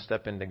trying to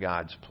step into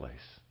God's place.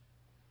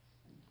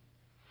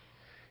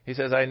 He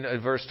says,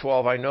 verse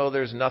 12, I know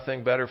there's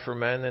nothing better for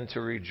men than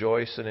to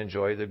rejoice and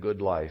enjoy the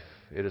good life.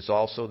 It is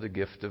also the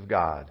gift of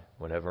God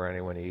whenever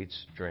anyone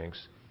eats, drinks,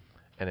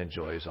 and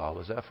enjoys all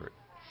his effort.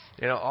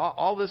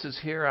 All this is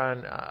here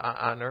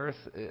on earth.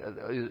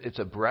 It's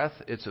a breath,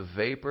 it's a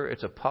vapor,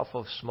 it's a puff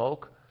of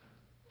smoke,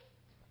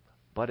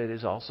 but it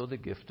is also the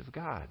gift of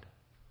God.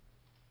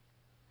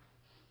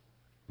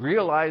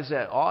 Realize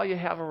that all you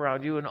have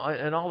around you and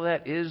all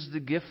that is the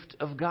gift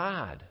of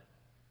God.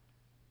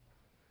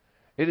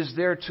 It is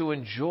there to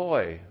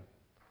enjoy,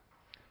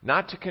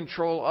 not to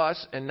control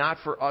us and not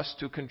for us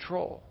to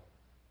control,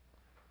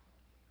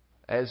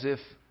 as if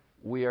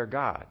we are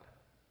God.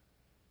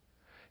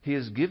 He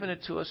has given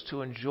it to us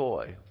to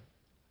enjoy.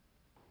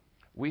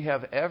 We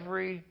have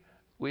every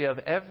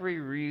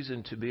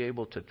reason to be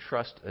able to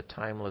trust a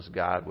timeless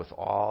God with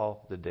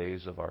all the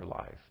days of our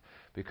life,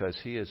 because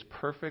He is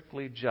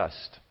perfectly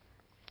just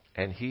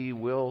and He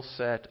will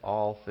set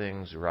all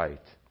things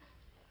right.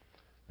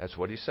 That's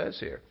what He says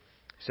here.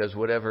 He says,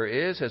 whatever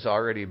is has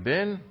already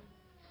been,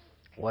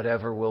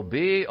 whatever will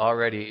be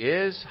already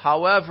is.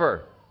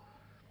 However,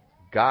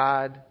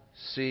 God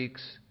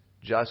seeks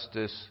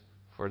justice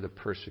for the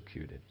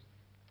persecuted.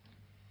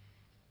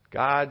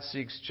 God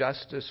seeks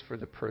justice for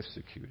the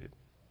persecuted.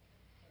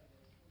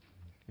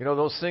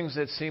 Those things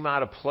that seem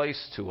out of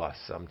place to us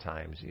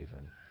sometimes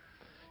even.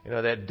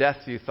 That death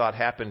you thought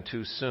happened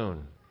too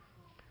soon.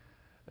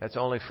 That's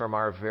only from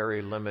our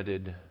very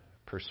limited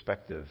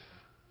perspective.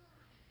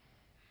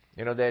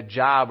 That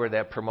job or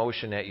that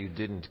promotion that you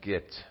didn't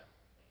get.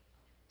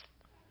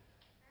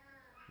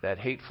 That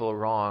hateful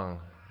wrong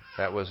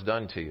that was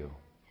done to you.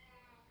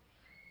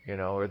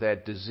 Or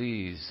that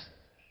disease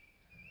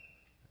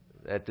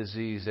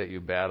that you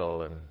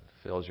battle and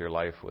fills your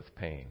life with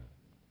pain.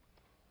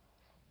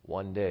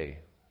 One day,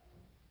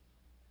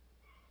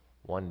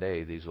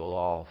 these will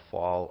all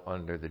fall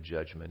under the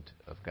judgment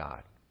of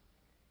God.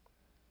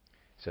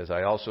 It says,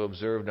 I also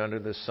observed under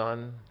the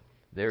sun,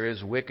 there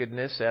is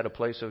wickedness at a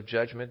place of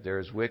judgment. There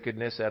is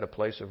wickedness at a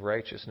place of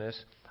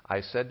righteousness.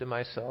 I said to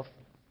myself,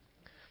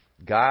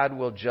 God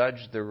will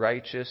judge the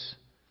righteous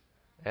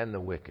and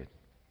the wicked,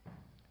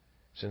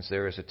 since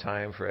there is a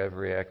time for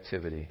every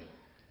activity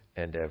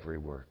and every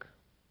work.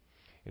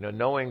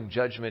 Knowing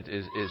judgment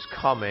is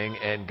coming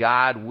and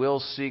God will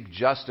seek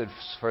justice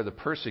for the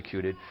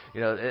persecuted,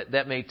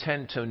 that may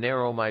tend to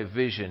narrow my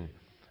vision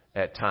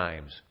at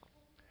times.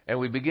 And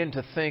we begin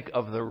to think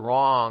of the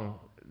wrong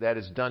that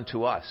is done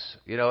to us,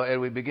 and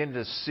we begin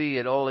to see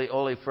it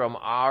only from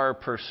our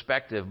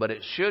perspective. But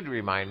this should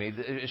remind me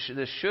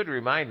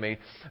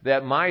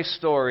that my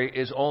story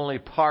is only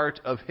part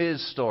of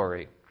His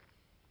story.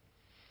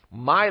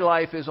 My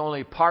life is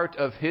only part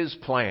of His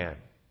plan.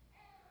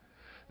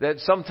 That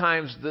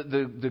sometimes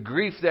the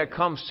grief that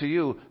comes to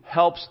you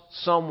helps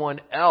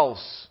someone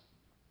else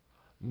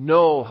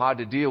know how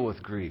to deal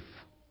with grief.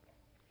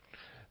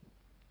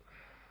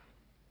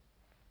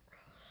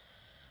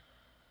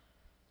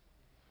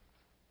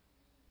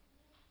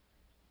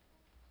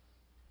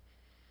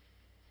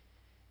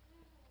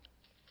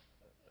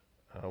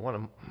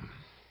 One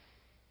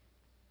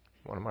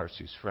of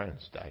Marcy's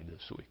friends died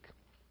this week.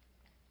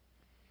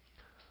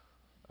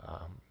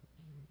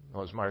 It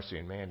was Marcy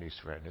and Mandy's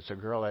friend. It's a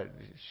girl that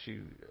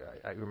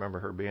I remember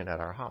her being at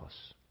our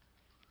house.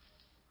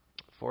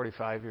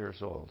 45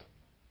 years old.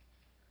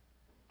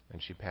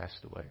 And she passed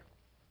away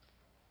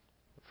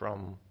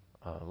from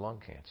lung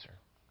cancer.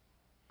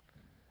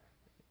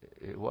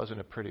 It wasn't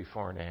a pretty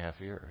 4.5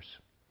 years.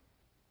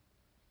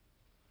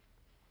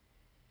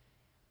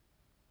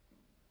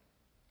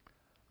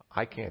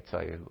 I can't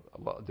tell you.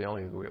 Well, the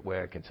only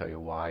way I can tell you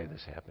why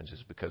this happens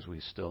is because we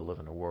still live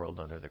in a world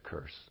under the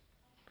curse.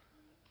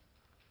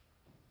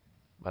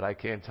 But I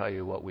can't tell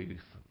you what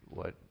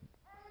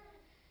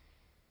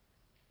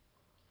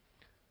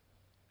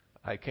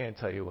I can't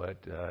tell you what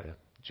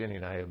Ginny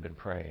and I have been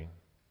praying.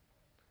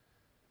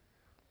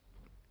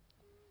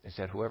 Is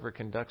that whoever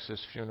conducts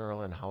this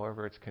funeral and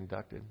however it's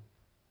conducted,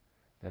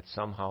 that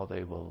somehow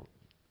they will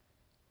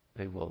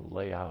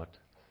lay out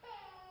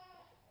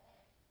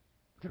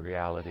the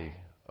reality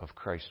of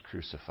Christ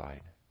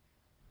crucified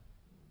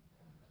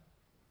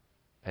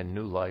and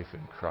new life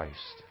in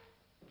Christ.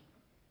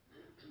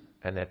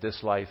 And that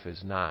this life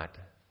is not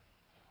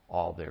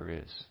all there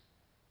is.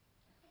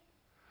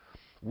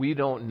 We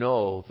don't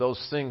know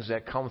those things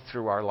that come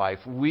through our life.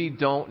 We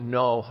don't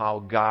know how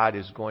God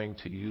is going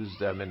to use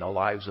them in the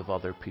lives of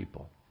other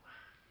people.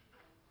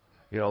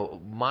 You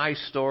know, my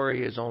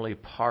story is only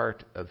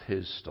part of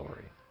His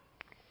story.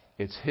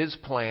 It's His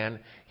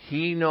plan.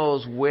 He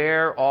knows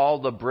where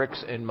all the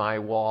bricks in my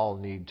wall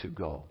need to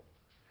go.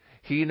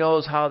 He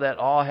knows how that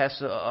all has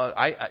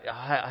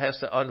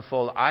to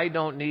unfold. I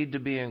don't need to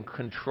be in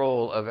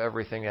control of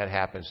everything that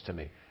happens to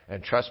me.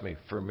 And trust me,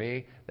 for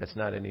me, that's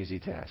not an easy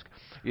task.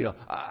 You know,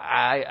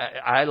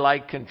 I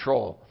like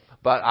control,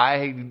 but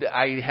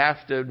I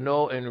have to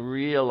know and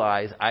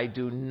realize I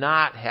do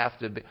not have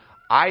to be.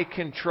 I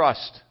can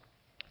trust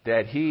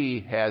that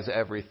He has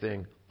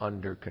everything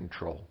under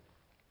control.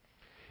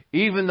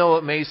 Even though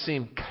it may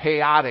seem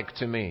chaotic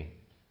to me.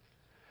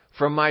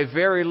 From my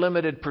very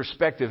limited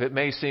perspective, it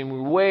may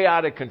seem way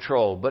out of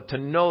control, but to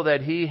know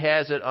that He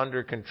has it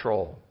under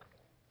control.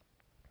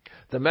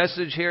 The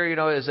message here, you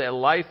know, is that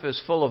life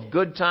is full of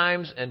good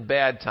times and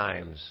bad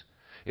times.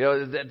 You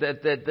know,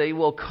 that they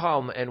will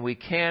come and we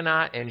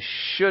cannot and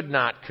should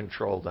not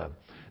control them.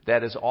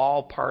 That is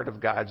all part of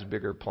God's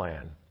bigger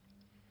plan.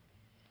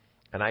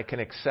 And I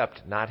can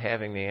accept not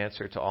having the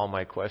answer to all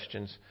my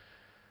questions,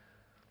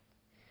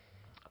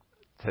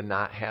 to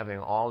not having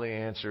all the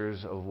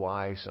answers of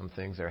why some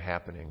things are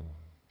happening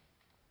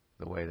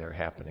the way they're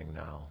happening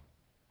now.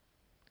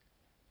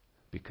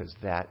 Because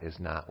that is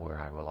not where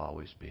I will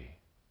always be.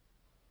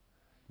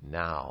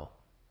 Now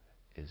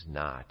is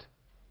not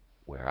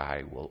where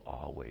I will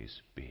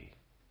always be.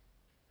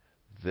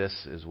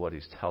 This is what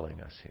He's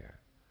telling us here.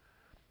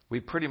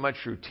 We pretty much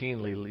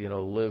routinely, you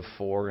know, live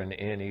for and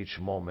in each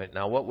moment.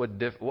 Now, what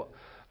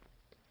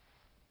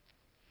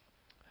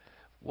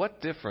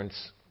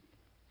difference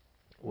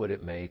would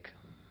it make?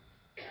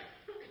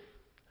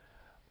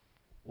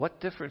 What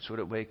difference would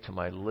it make to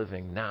my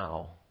living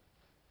now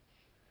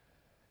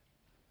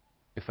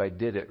if I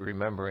did it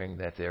remembering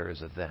that there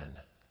is a then?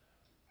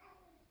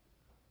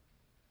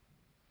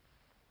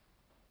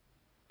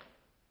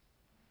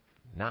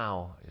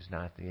 Now is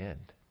not the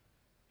end.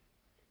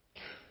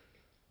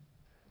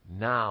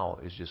 Now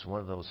is just one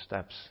of those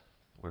steps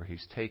where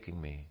He's taking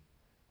me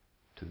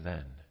to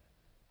then.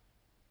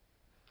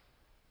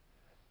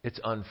 It's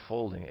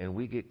unfolding, and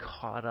we get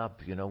caught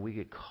up, you know,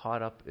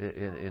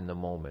 in the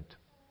moment.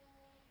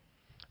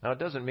 Now, it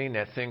doesn't mean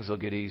that things will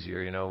get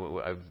easier. You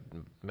know, I've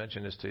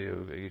mentioned this to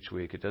you each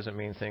week. It doesn't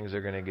mean things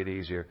are going to get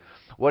easier.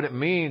 What it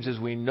means is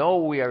we know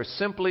we are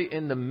simply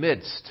in the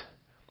midst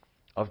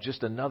of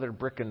just another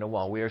brick in the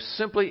wall. We are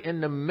simply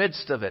in the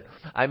midst of it.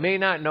 I may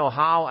not know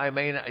how, I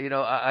may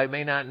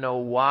not know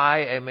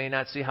why, I may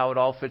not see how it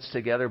all fits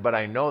together, but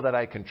I know that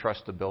I can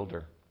trust the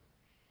builder.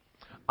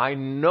 I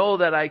know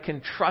that I can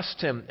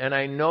trust Him, and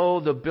I know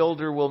the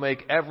builder will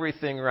make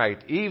everything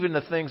right. Even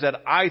the things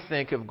that I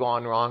think have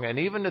gone wrong, and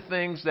even the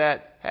things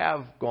that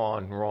have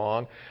gone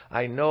wrong,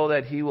 I know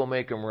that He will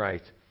make them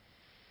right.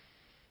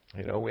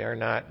 You know, we are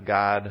not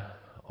God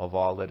of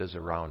all that is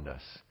around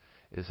us.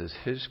 This is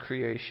His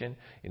creation,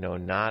 you know,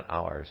 not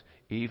ours.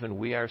 Even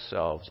we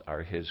ourselves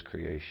are His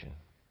creation.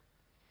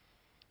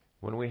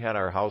 When we had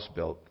our house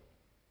built,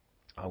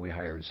 we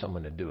hired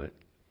someone to do it.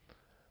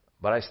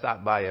 But I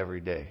stopped by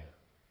every day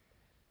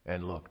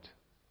and looked.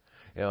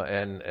 You know,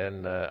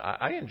 and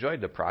I enjoyed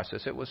the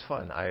process. It was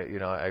fun. I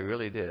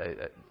really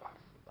did.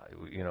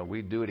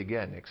 We'd do it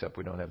again, except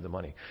we don't have the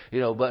money.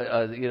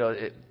 But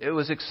it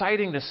was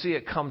exciting to see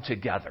it come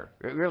together.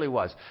 It really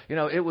was.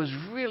 It was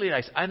really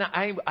nice. And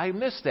I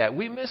miss that.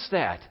 We miss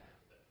that.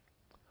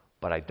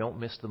 But I don't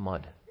miss the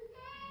mud.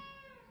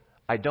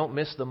 I don't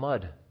miss the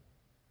mud.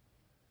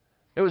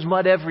 There was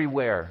mud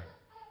everywhere.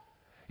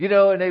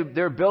 And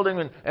they're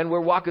building, and we're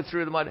walking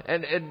through the mud.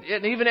 And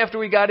even after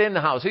we got in the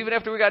house,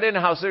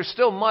 there's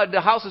still mud.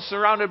 The house is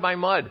surrounded by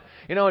mud.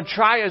 And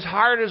try as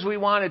hard as we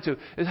wanted to,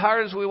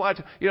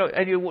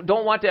 and you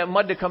don't want that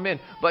mud to come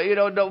in. But,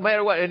 no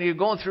matter what, and you're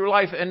going through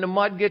life, and the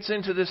mud gets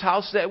into this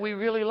house that we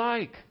really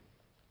like.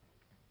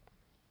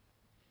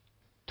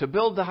 To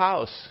build the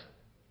house,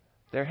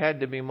 there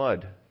had to be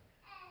mud.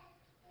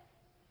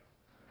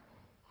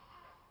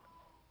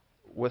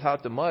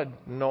 Without the mud,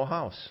 no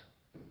house.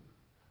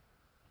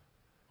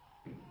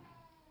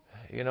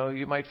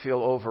 You might feel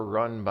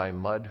overrun by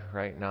mud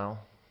right now.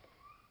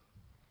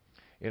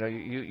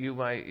 You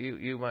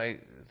might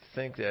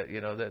think that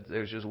that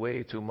there's just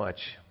way too much.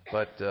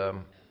 But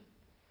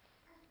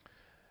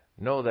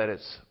Know that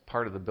it's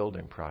part of the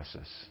building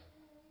process.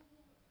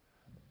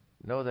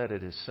 Know that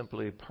it is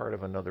simply part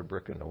of another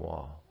brick in the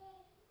wall.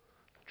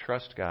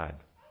 Trust God.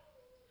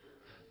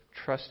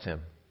 Trust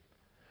Him.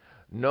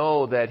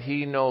 Know that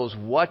He knows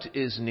what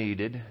is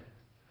needed,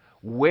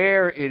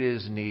 where it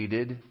is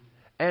needed,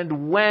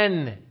 and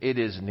when it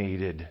is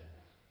needed.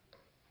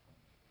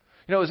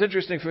 You know, it was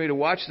interesting for me to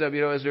watch them,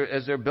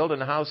 as they're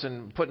building a house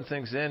and putting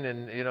things in,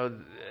 and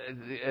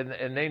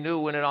and they knew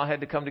when it all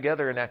had to come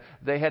together, and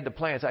they had the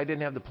plans. I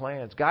didn't have the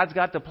plans. God's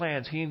got the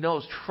plans. He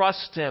knows.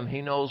 Trust Him.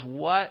 He knows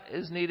what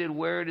is needed,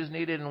 where it is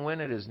needed, and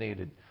when it is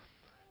needed.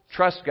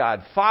 Trust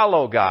God.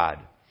 Follow God.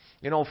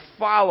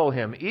 Follow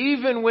Him.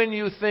 Even when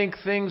you think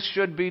things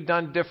should be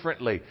done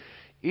differently.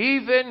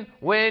 Even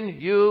when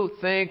you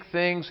think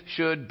things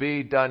should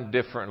be done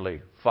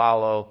differently.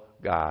 Follow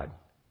God.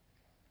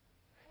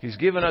 He's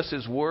given us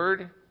His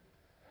Word.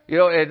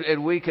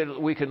 And we can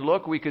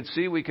look, we can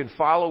see, we can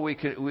follow, we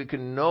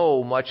can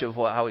know much of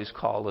how He's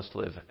called us to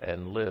live.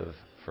 And live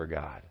for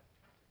God.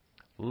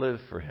 Live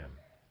for Him.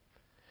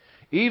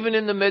 Even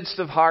in the midst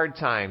of hard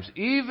times,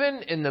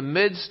 even in the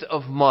midst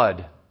of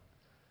mud,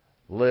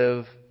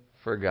 live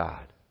for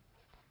God.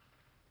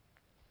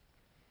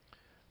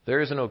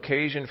 There is an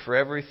occasion for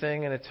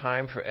everything and a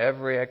time for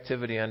every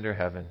activity under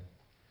heaven.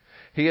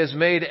 He has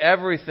made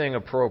everything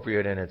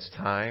appropriate in its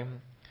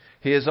time.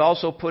 He has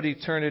also put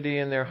eternity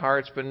in their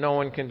hearts, but no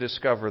one can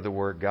discover the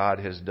work God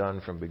has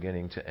done from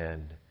beginning to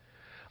end.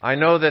 I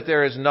know that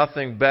there is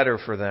nothing better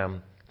for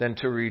them than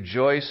to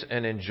rejoice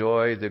and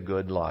enjoy the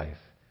good life.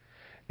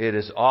 It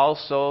is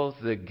also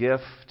the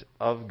gift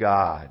of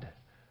God.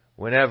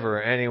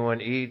 Whenever anyone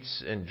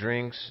eats and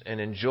drinks and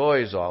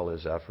enjoys all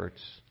his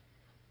efforts.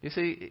 You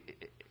see,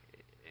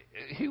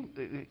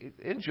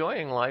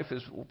 enjoying life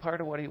is part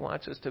of what He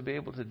wants us to be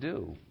able to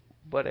do,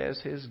 but as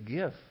His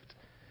gift.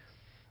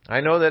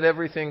 I know that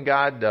everything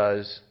God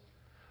does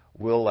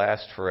will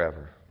last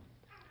forever.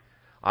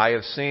 I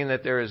have seen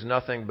that there is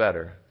nothing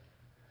better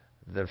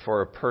than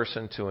for a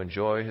person to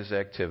enjoy his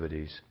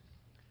activities,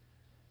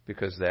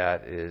 because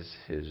that is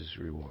his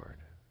reward.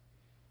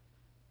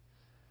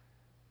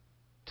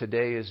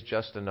 Today is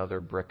just another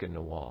brick in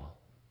the wall.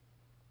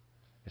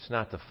 It's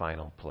not the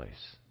final place.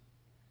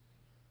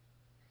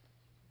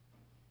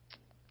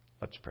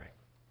 Let's pray.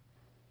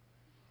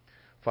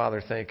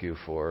 Father, thank You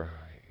for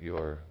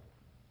Your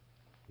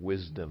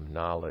wisdom,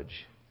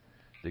 knowledge,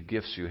 the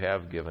gifts You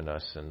have given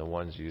us and the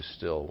ones You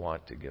still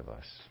want to give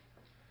us.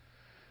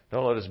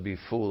 Don't let us be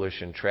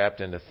foolish and trapped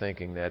into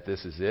thinking that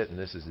this is it and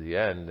this is the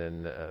end.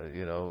 And,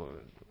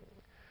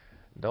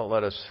 don't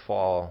let us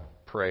fall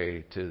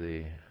prey to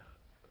the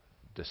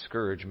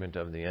discouragement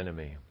of the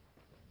enemy,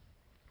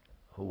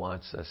 who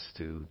wants us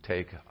to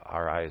take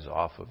our eyes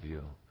off of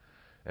You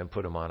and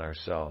put them on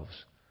ourselves,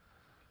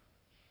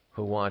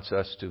 who wants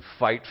us to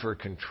fight for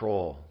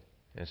control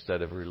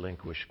instead of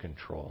relinquish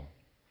control.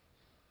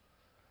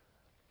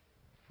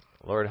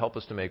 Lord, help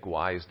us to make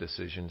wise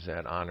decisions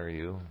that honor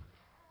You,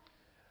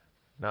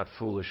 not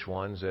foolish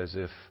ones, as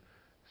if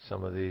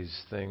some of these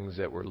things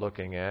that we're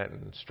looking at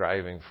and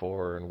striving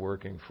for and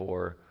working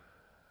for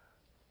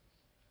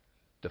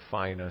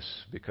define us,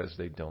 because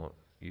they don't.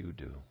 You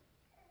do.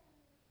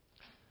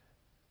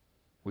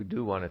 We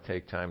do want to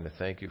take time to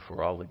thank You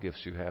for all the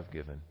gifts You have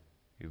given.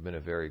 You've been a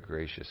very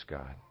gracious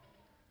God.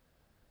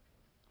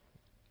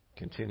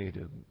 Continue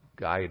to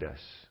guide us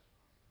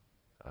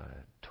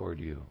toward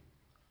You,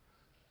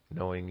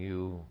 knowing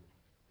You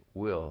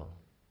will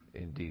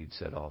indeed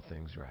set all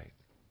things right.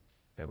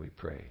 And we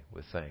pray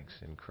with thanks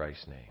in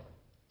Christ's name.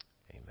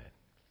 Amen.